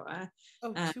Iowa.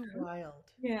 Oh, Um, too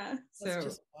wild. yeah, That's so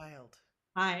just wild.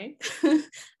 hi.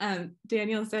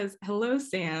 Daniel says, hello,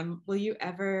 Sam. Will you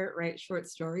ever write short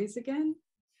stories again?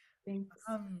 Thanks.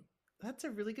 Um, that's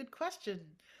a really good question.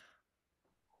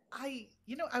 I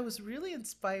was really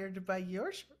inspired by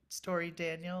your short story,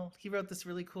 Daniel. He wrote this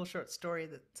really cool short story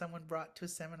that someone brought to a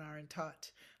seminar and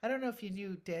taught. I don't know if you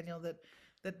knew, Daniel,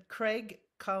 that Craig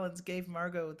Collins gave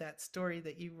Margot that story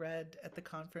that you read at the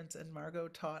conference, and Margot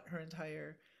taught her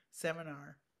entire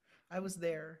seminar. I was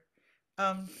there.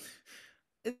 Um,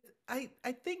 it,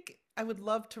 I think I would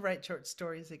love to write short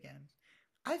stories again.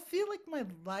 I feel like my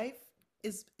life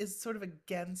is sort of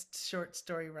against short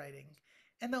story writing.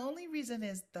 And the only reason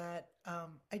is that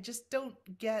I just don't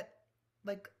get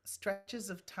like stretches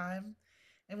of time.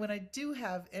 And when I do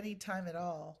have any time at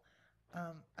all,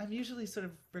 I'm usually sort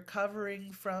of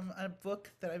recovering from a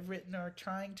book that I've written or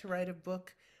trying to write a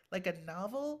book like a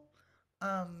novel.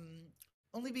 Um,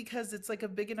 Only because it's like a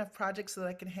big enough project so that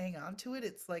I can hang on to it.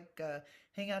 It's like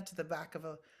hang on to the back of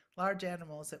a large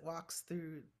animal as it walks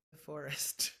through the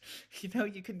forest.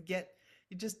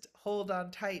 You just hold on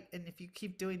tight, and if you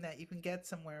keep doing that, you can get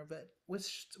somewhere. But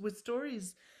with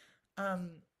stories, um,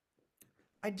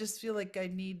 I just feel like I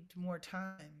need more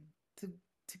time to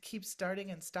to keep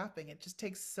starting and stopping. It just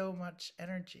takes so much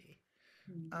energy.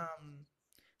 Um,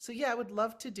 so yeah, I would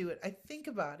love to do it. I think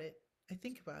about it. I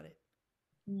think about it.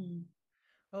 Mm.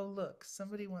 Oh, look,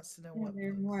 somebody wants to know Yeah, what there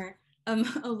are books. more.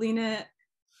 Alina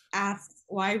asks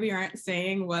why we aren't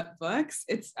saying what books.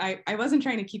 I wasn't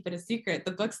trying to keep it a secret.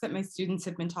 The books that my students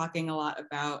have been talking a lot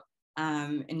about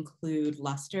include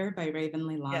Luster by Raven Yes.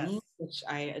 Leilani, which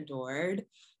I adored.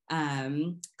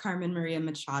 Carmen Maria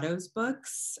Machado's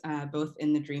books, both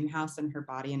In the Dream House and Her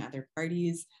Body and Other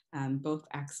Parties, both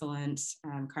excellent.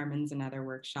 Carmen's another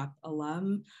workshop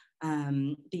alum.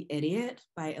 The Idiot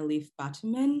by Elif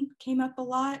Batuman came up a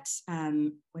lot,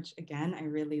 which again, I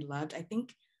really loved. I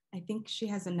think she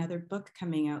has another book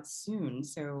coming out soon.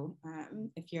 So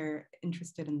if you're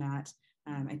interested in that,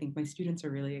 I think my students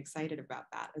are really excited about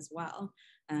that as well.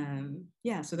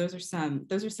 Yeah, so those are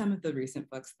some of the recent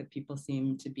books that people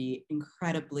seem to be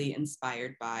incredibly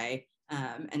inspired by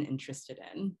and interested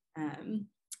in.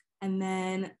 And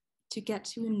then to get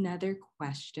to another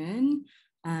question,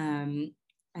 um,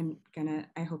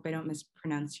 I hope I don't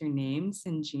mispronounce your name,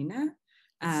 Sanjina.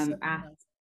 It's Asks,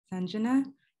 Selena. Sanjana.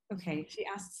 Mhm. Okay, she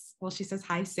asks, well, she says,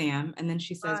 hi, Sam. And then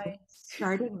she says, when Hi. you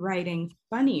started writing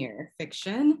funnier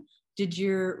fiction, did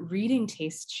your reading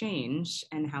taste change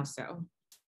and how so?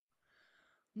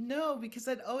 No, because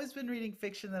I'd always been reading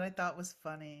fiction that I thought was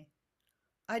funny.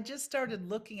 I just started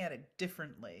looking at it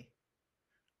differently.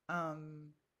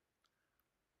 Um,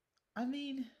 I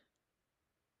mean,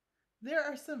 there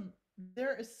are some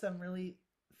there is some really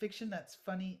fiction that's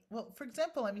funny. Well, for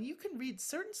example, I mean, you can read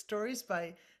certain stories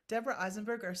by Deborah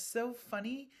Eisenberg are so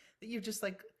funny that you're just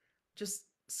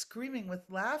screaming with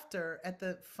laughter at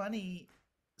the funny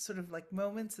sort of like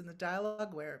moments in the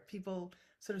dialogue where people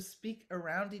sort of speak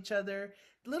around each other.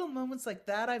 Little moments like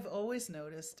that I've always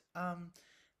noticed.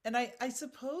 And I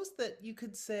suppose that you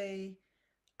could say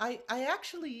I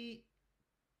actually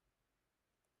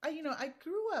I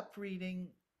grew up reading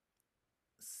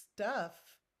stuff.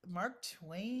 Mark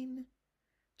Twain,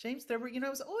 James Thurber. I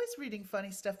was always reading funny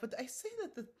stuff, but I say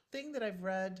that the thing that I've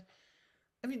read,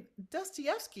 I mean,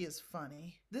 Dostoevsky is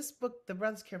funny. This book, The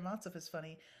Brothers Karamazov, is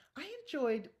funny. I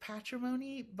enjoyed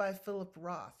Patrimony by Philip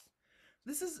Roth.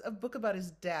 This is a book about his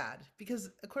dad,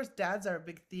 because, of course, dads are a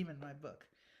big theme in my book.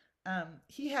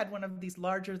 He had one of these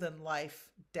larger than life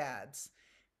dads.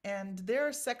 And there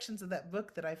are sections of that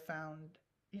book that I found,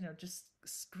 just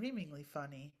screamingly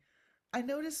funny.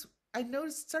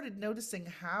 Started noticing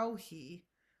how he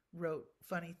wrote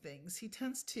funny things. He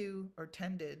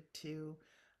tended to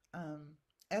um,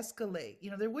 escalate.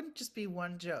 There wouldn't just be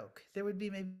one joke, there would be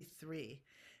maybe three.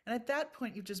 And at that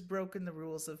point, you've just broken the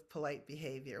rules of polite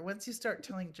behavior. Once you start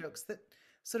telling jokes that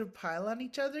sort of pile on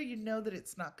each other, you know that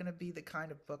it's not going to be the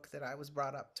kind of book that I was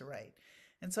brought up to write.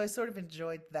 And so I sort of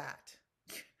enjoyed that,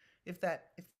 if that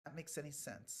makes any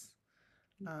sense.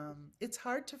 It's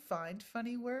hard to find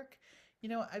funny work.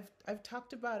 I've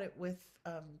talked about it with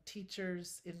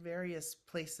teachers in various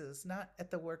places, not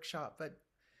at the workshop, but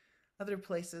other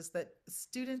places, that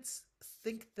students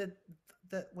think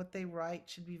that what they write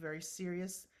should be very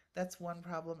serious. That's one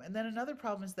problem. And then another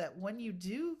problem is that when you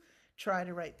do try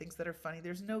to write things that are funny,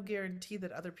 there's no guarantee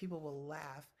that other people will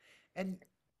laugh. And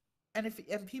And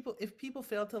if people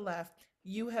fail to laugh,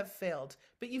 you have failed.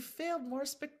 But you failed more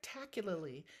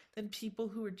spectacularly than people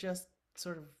who are just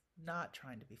sort of not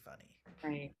trying to be funny,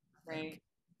 Right, I think. right,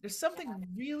 There's something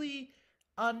really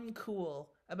uncool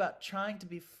about trying to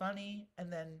be funny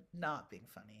and then not being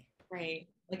funny. right.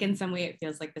 Like in some way, it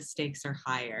feels like the stakes are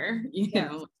higher,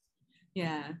 Yes.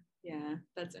 Yeah, yeah,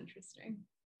 that's interesting.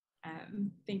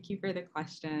 Thank you for the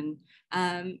question.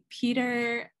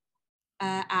 Peter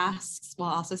asks, well,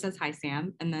 also says hi,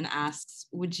 Sam, and then asks,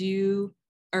 would you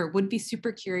or would be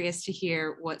super curious to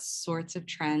hear what sorts of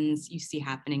trends you see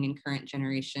happening in current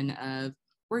generation of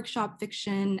workshop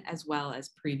fiction as well as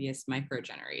previous micro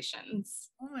generations.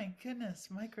 Oh my goodness,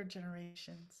 micro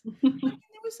generations. I mean,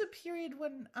 there was a period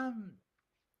when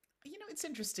it's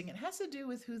interesting. It has to do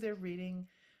with who they're reading.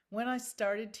 When I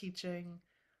started teaching,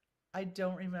 I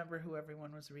don't remember who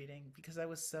everyone was reading because I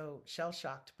was so shell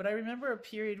shocked. But I remember a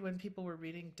period when people were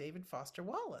reading David Foster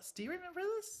Wallace. Do you remember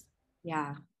this?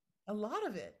 Yeah. A lot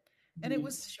of it. And it Mhm.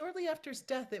 was shortly after his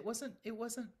death. It wasn't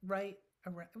right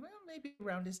around, well, maybe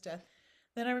around his death.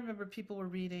 Then I remember people were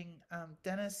reading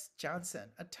Dennis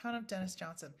Johnson, a ton of Dennis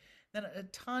Johnson. Then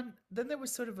there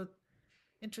was sort of a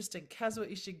interesting Kazuo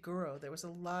Ishiguro. There was a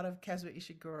lot of Kazuo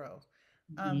Ishiguro.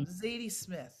 Mhm. Zadie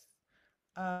Smith.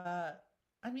 Uh,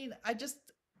 I mean, let's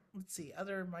see,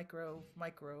 other micro.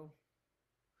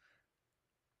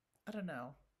 I don't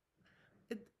know.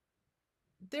 It,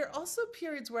 there are also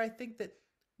periods where I think that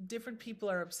different people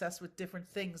are obsessed with different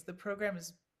things. The program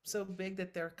is so big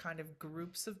that there are kind of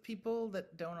groups of people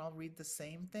that don't all read the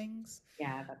same things.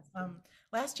 Yeah, that's true. Um,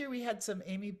 Last year we had some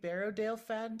Amy Barrowdale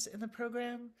fans in the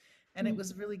program, and it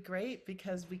was really great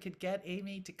because we could get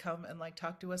Amy to come and like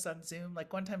talk to us on Zoom.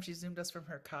 Like one time she zoomed us from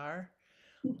her car.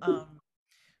 Um,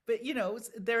 but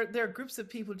there are groups of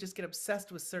people who just get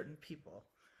obsessed with certain people.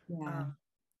 Yeah, Um,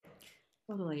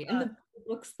 totally. And uh, the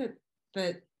books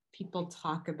that people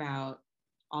talk about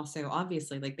also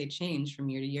obviously like they change from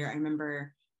year to year. I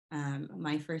remember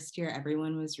my first year,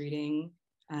 everyone was reading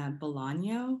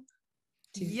Bolaño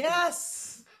to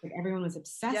yes, like everyone was yeah,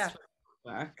 obsessed with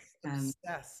the book.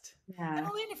 obsessed. And Yeah,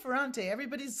 Elena Ferrante,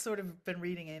 everybody's sort of been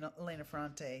reading Elena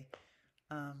Ferrante.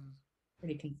 Um,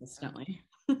 pretty consistently.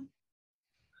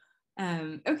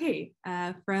 Okay,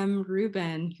 from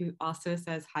Ruben, who also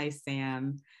says hi,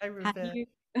 Sam. I How do Ruben. you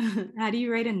how do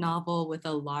you write a novel with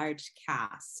a large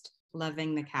cast?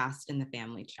 Loving the cast in the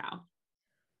family Chao.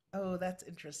 Oh, that's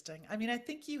interesting. I mean, I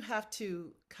think you have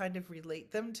to kind of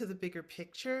relate them to the bigger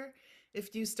picture.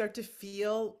 If you start to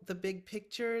feel the big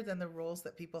picture, then the roles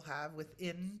that people have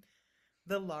within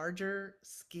the larger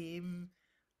scheme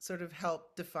sort of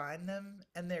help define them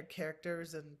and their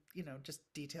characters and, just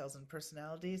details and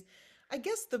personalities. I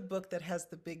guess the book that has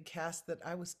the big cast that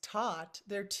I was taught,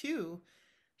 there are two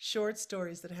short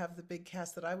stories that have the big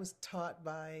cast that I was taught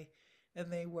by,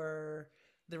 and they were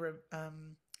the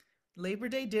Labor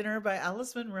Day Dinner by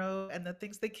Alice Munro and The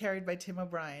Things They Carried by Tim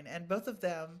O'Brien. And both of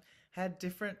them had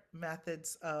different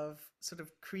methods of sort of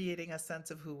creating a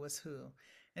sense of who was who.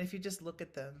 And if you just look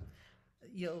at them,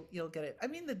 you'll get it. I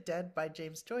mean, The Dead by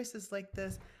James Joyce is like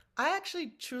this. I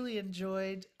actually truly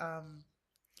enjoyed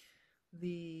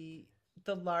the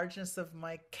the largeness of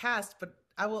my cast, but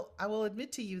I will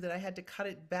admit to you that I had to cut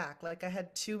it back. Like I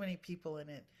had too many people in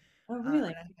it, Oh, and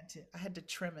really? I had to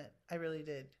trim it. I really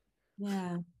did.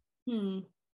 Yeah. Hmm.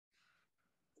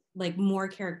 Like more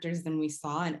characters than we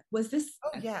saw. And was this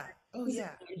Oh yeah. Oh was a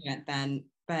yeah. tangent then?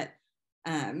 But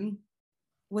um,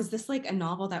 was this like a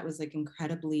novel that was like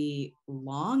incredibly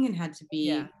long and had to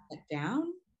Yeah. be cut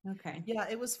down? Okay. Yeah,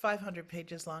 it was 500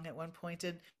 pages long at one point,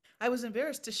 and I was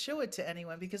embarrassed to show it to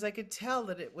anyone because I could tell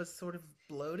that it was sort of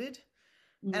bloated.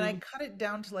 And I Mm, cut it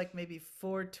down to like maybe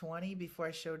 420 before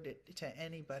I showed it to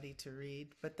anybody to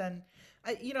read. But then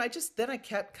I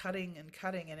kept cutting and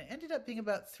cutting, and it ended up being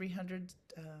about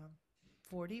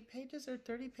 340 pages or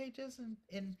 30 pages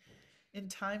in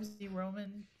Times New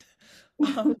Roman.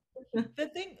 Um,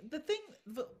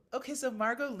 okay, so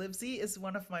Margot Livesey is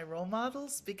one of my role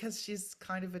models because she's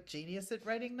kind of a genius at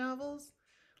writing novels.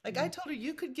 Like I yeah. told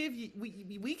her,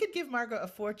 we could give Margot a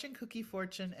fortune cookie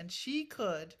fortune, and she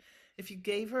could, if you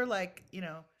gave her like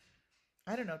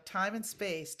I don't know, time and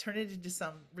space, turn it into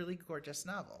some really gorgeous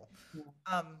novel. Yeah.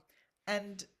 Um,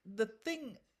 and the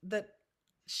thing that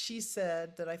she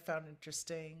said that I found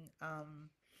interesting,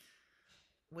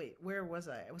 wait, where was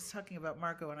I? I was talking about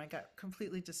Margot and I got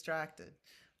completely distracted.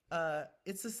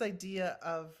 It's this idea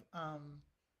of,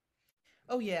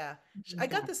 oh yeah, I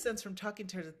got the sense from talking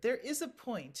to her that there is a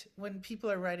point when people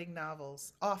are writing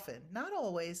novels, often, not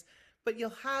always, but you'll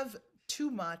have too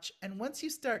much. And once you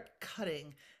start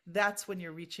cutting, that's when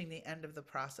you're reaching the end of the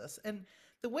process. And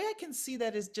the way I can see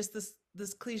that is just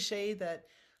this cliche that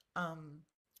um,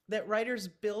 that writers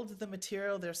build the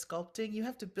material they're sculpting. You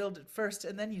have to build it first,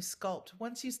 and then you sculpt.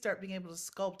 Once you start being able to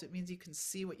sculpt, it means you can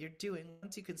see what you're doing.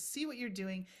 Once you can see what you're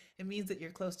doing, it means that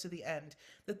you're close to the end.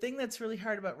 The thing that's really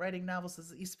hard about writing novels is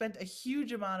that you spend a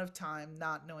huge amount of time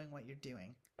not knowing what you're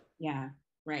doing. Yeah,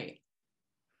 right.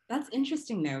 That's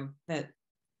interesting though,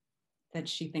 that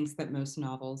she thinks that most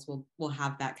novels will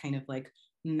have that kind of like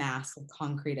mass of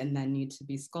concrete and then need to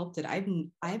be sculpted. I've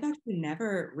actually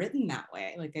never written that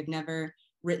way. Like I've never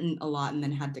written a lot and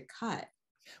then had to cut.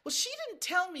 Well, she didn't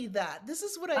tell me that. This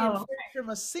is what I Oh, inferred from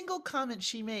a single comment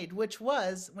she made, which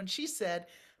was when she said,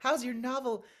 "How's your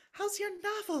novel? How's your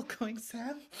novel going,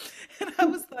 Sam?" And I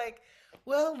was like,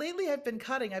 "Well, lately I've been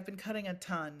cutting. I've been cutting a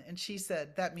ton." And she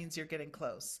said, "That means you're getting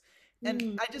close." And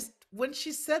mm, I just, when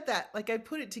she said that, like I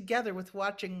put it together with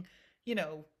watching, you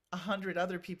know, 100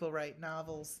 other people write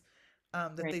novels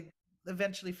that right. they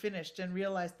eventually finished and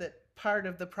realized that part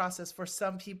of the process for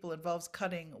some people involves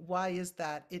cutting. Why is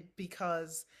that? It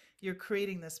because you're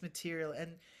creating this material.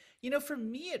 And for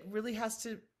me it really has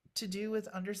to do with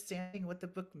understanding what the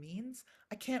book means.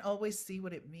 I can't always see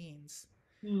what it means.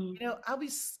 Mm, I'll be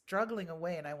struggling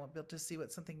away and I won't be able to see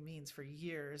what something means for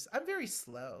years. I'm very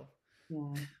slow.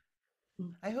 yeah.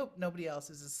 Mm. I hope nobody else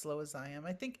is as slow as I am.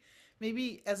 I think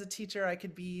maybe as a teacher I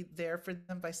could be there for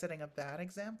them by setting a bad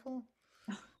example,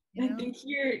 you I know? think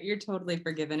you're totally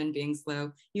forgiven in being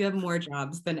slow. You have more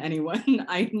jobs than anyone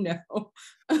I know.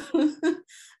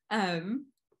 um,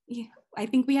 yeah, I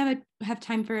think we have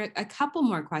time for a couple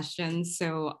more questions.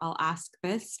 So I'll ask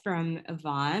this from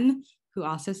Yvonne, who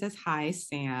also says, "Hi,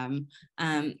 Sam.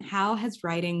 How has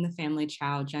writing the family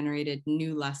Chao generated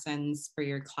new lessons for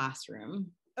your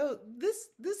classroom?" Oh, this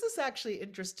is actually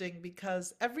interesting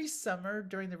because every summer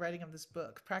during the writing of this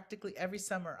book, practically every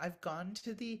summer, I've gone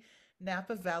to the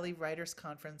Napa Valley Writers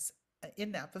Conference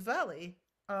in Napa Valley,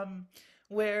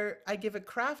 where I give a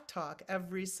craft talk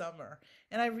every summer.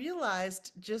 And I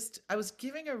realized just I was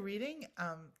giving a reading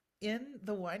in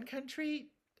the wine country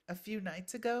a few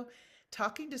nights ago,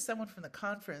 talking to someone from the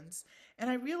conference, and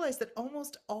I realized that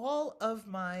almost all of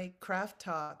my craft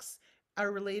talks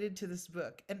are related to this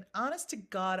book. And honest to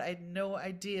God, I had no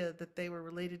idea that they were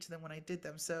related to them when I did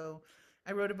them. So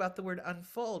I wrote about the word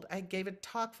unfold. I gave a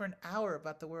talk for an hour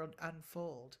about the word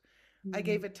unfold. I Mm,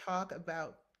 gave a talk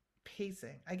about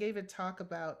pacing. I gave a talk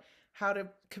about how to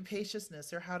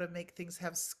capaciousness or how to make things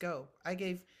have scope. I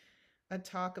gave a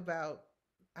talk about,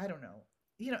 I don't know,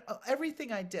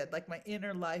 everything I did, like my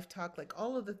inner life talk, like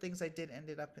all of the things I did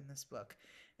ended up in this book.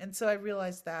 And so I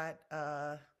realized that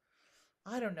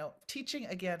I don't know. Teaching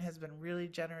again has been really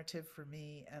generative for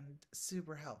me and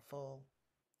super helpful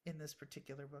in this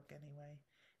particular book anyway.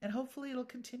 And hopefully it'll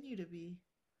continue to be.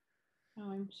 oh,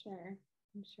 I'm sure.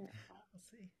 I'm sure it will. We'll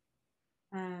see.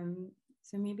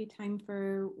 So maybe time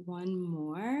for one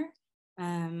more.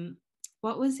 Um,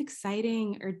 what was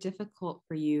exciting or difficult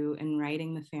for you in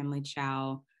writing the family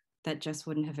Chow that just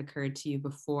wouldn't have occurred to you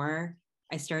before?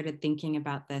 I started thinking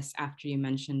about this after you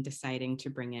mentioned deciding to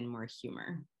bring in more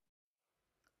humor.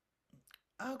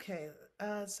 Okay,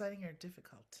 citing are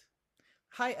difficult.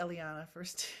 Hi, Eliana,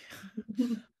 first.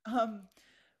 um,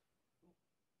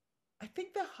 I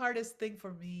think the hardest thing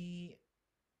for me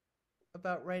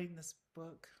about writing this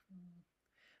book,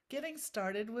 getting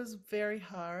started was very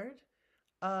hard.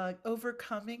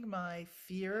 Overcoming my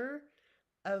fear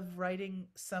of writing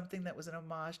something that was an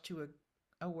homage to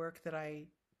a work that I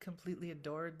completely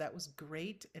adored, that was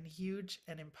great and huge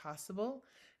and impossible.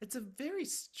 It's a very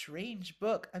strange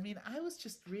book. I mean, I was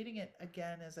just reading it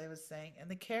again, as I was saying, and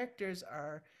the characters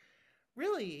are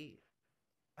really,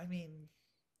 I mean,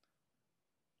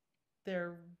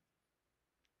 they're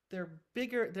they're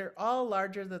bigger, they're all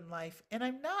larger than life, and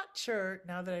I'm not sure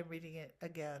now that I'm reading it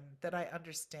again that I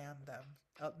understand them,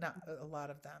 not a lot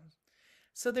of them.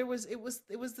 So it was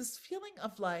this feeling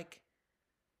of like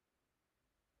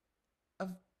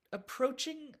of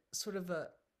approaching sort of a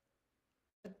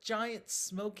giant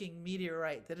smoking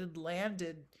meteorite that had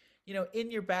landed,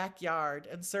 in your backyard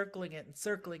and circling it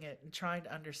and trying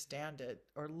to understand it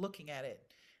or looking at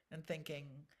it and thinking,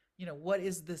 what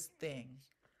is this thing?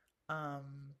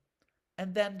 Um,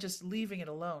 and then just leaving it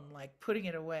alone, like putting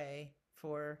it away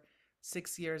for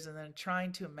 6 years and then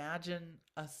trying to imagine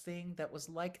a thing that was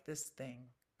like this thing.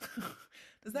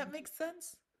 Does that make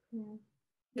sense? Yeah.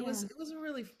 It Yeah. was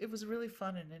it was really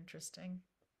fun and interesting.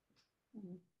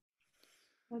 Yeah.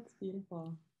 That's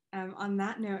beautiful. On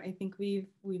that note, I think we've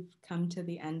come to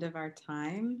the end of our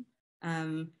time.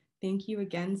 Thank you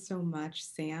again so much,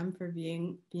 Sam, for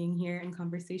being here in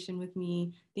conversation with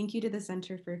me. Thank you to the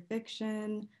Center for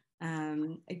Fiction.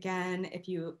 Again, if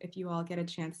you all get a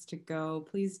chance to go,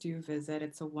 please do visit.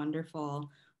 It's a wonderful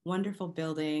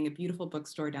building, a beautiful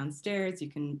bookstore downstairs. You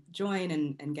can join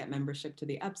and get membership to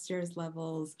the upstairs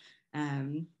levels.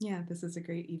 Yeah, this is a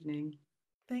great evening.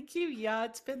 Thank you. Yeah,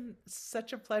 it's been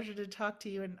such a pleasure to talk to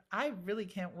you. And I really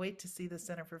can't wait to see the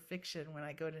Center for Fiction when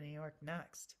I go to New York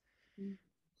next.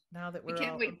 Now that We we're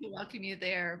can't all wait to welcome you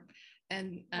there.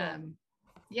 And well,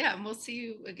 yeah, and we'll see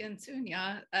you again soon.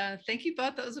 Yeah. Thank you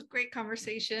both. That was a great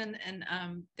conversation. And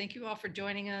thank you all for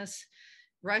joining us.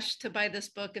 Rush to buy this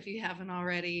book if you haven't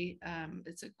already.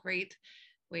 It's a great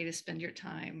way to spend your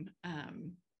time.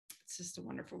 It's just a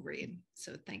wonderful read.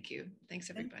 So thank you. Thanks,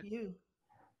 thank everybody. you.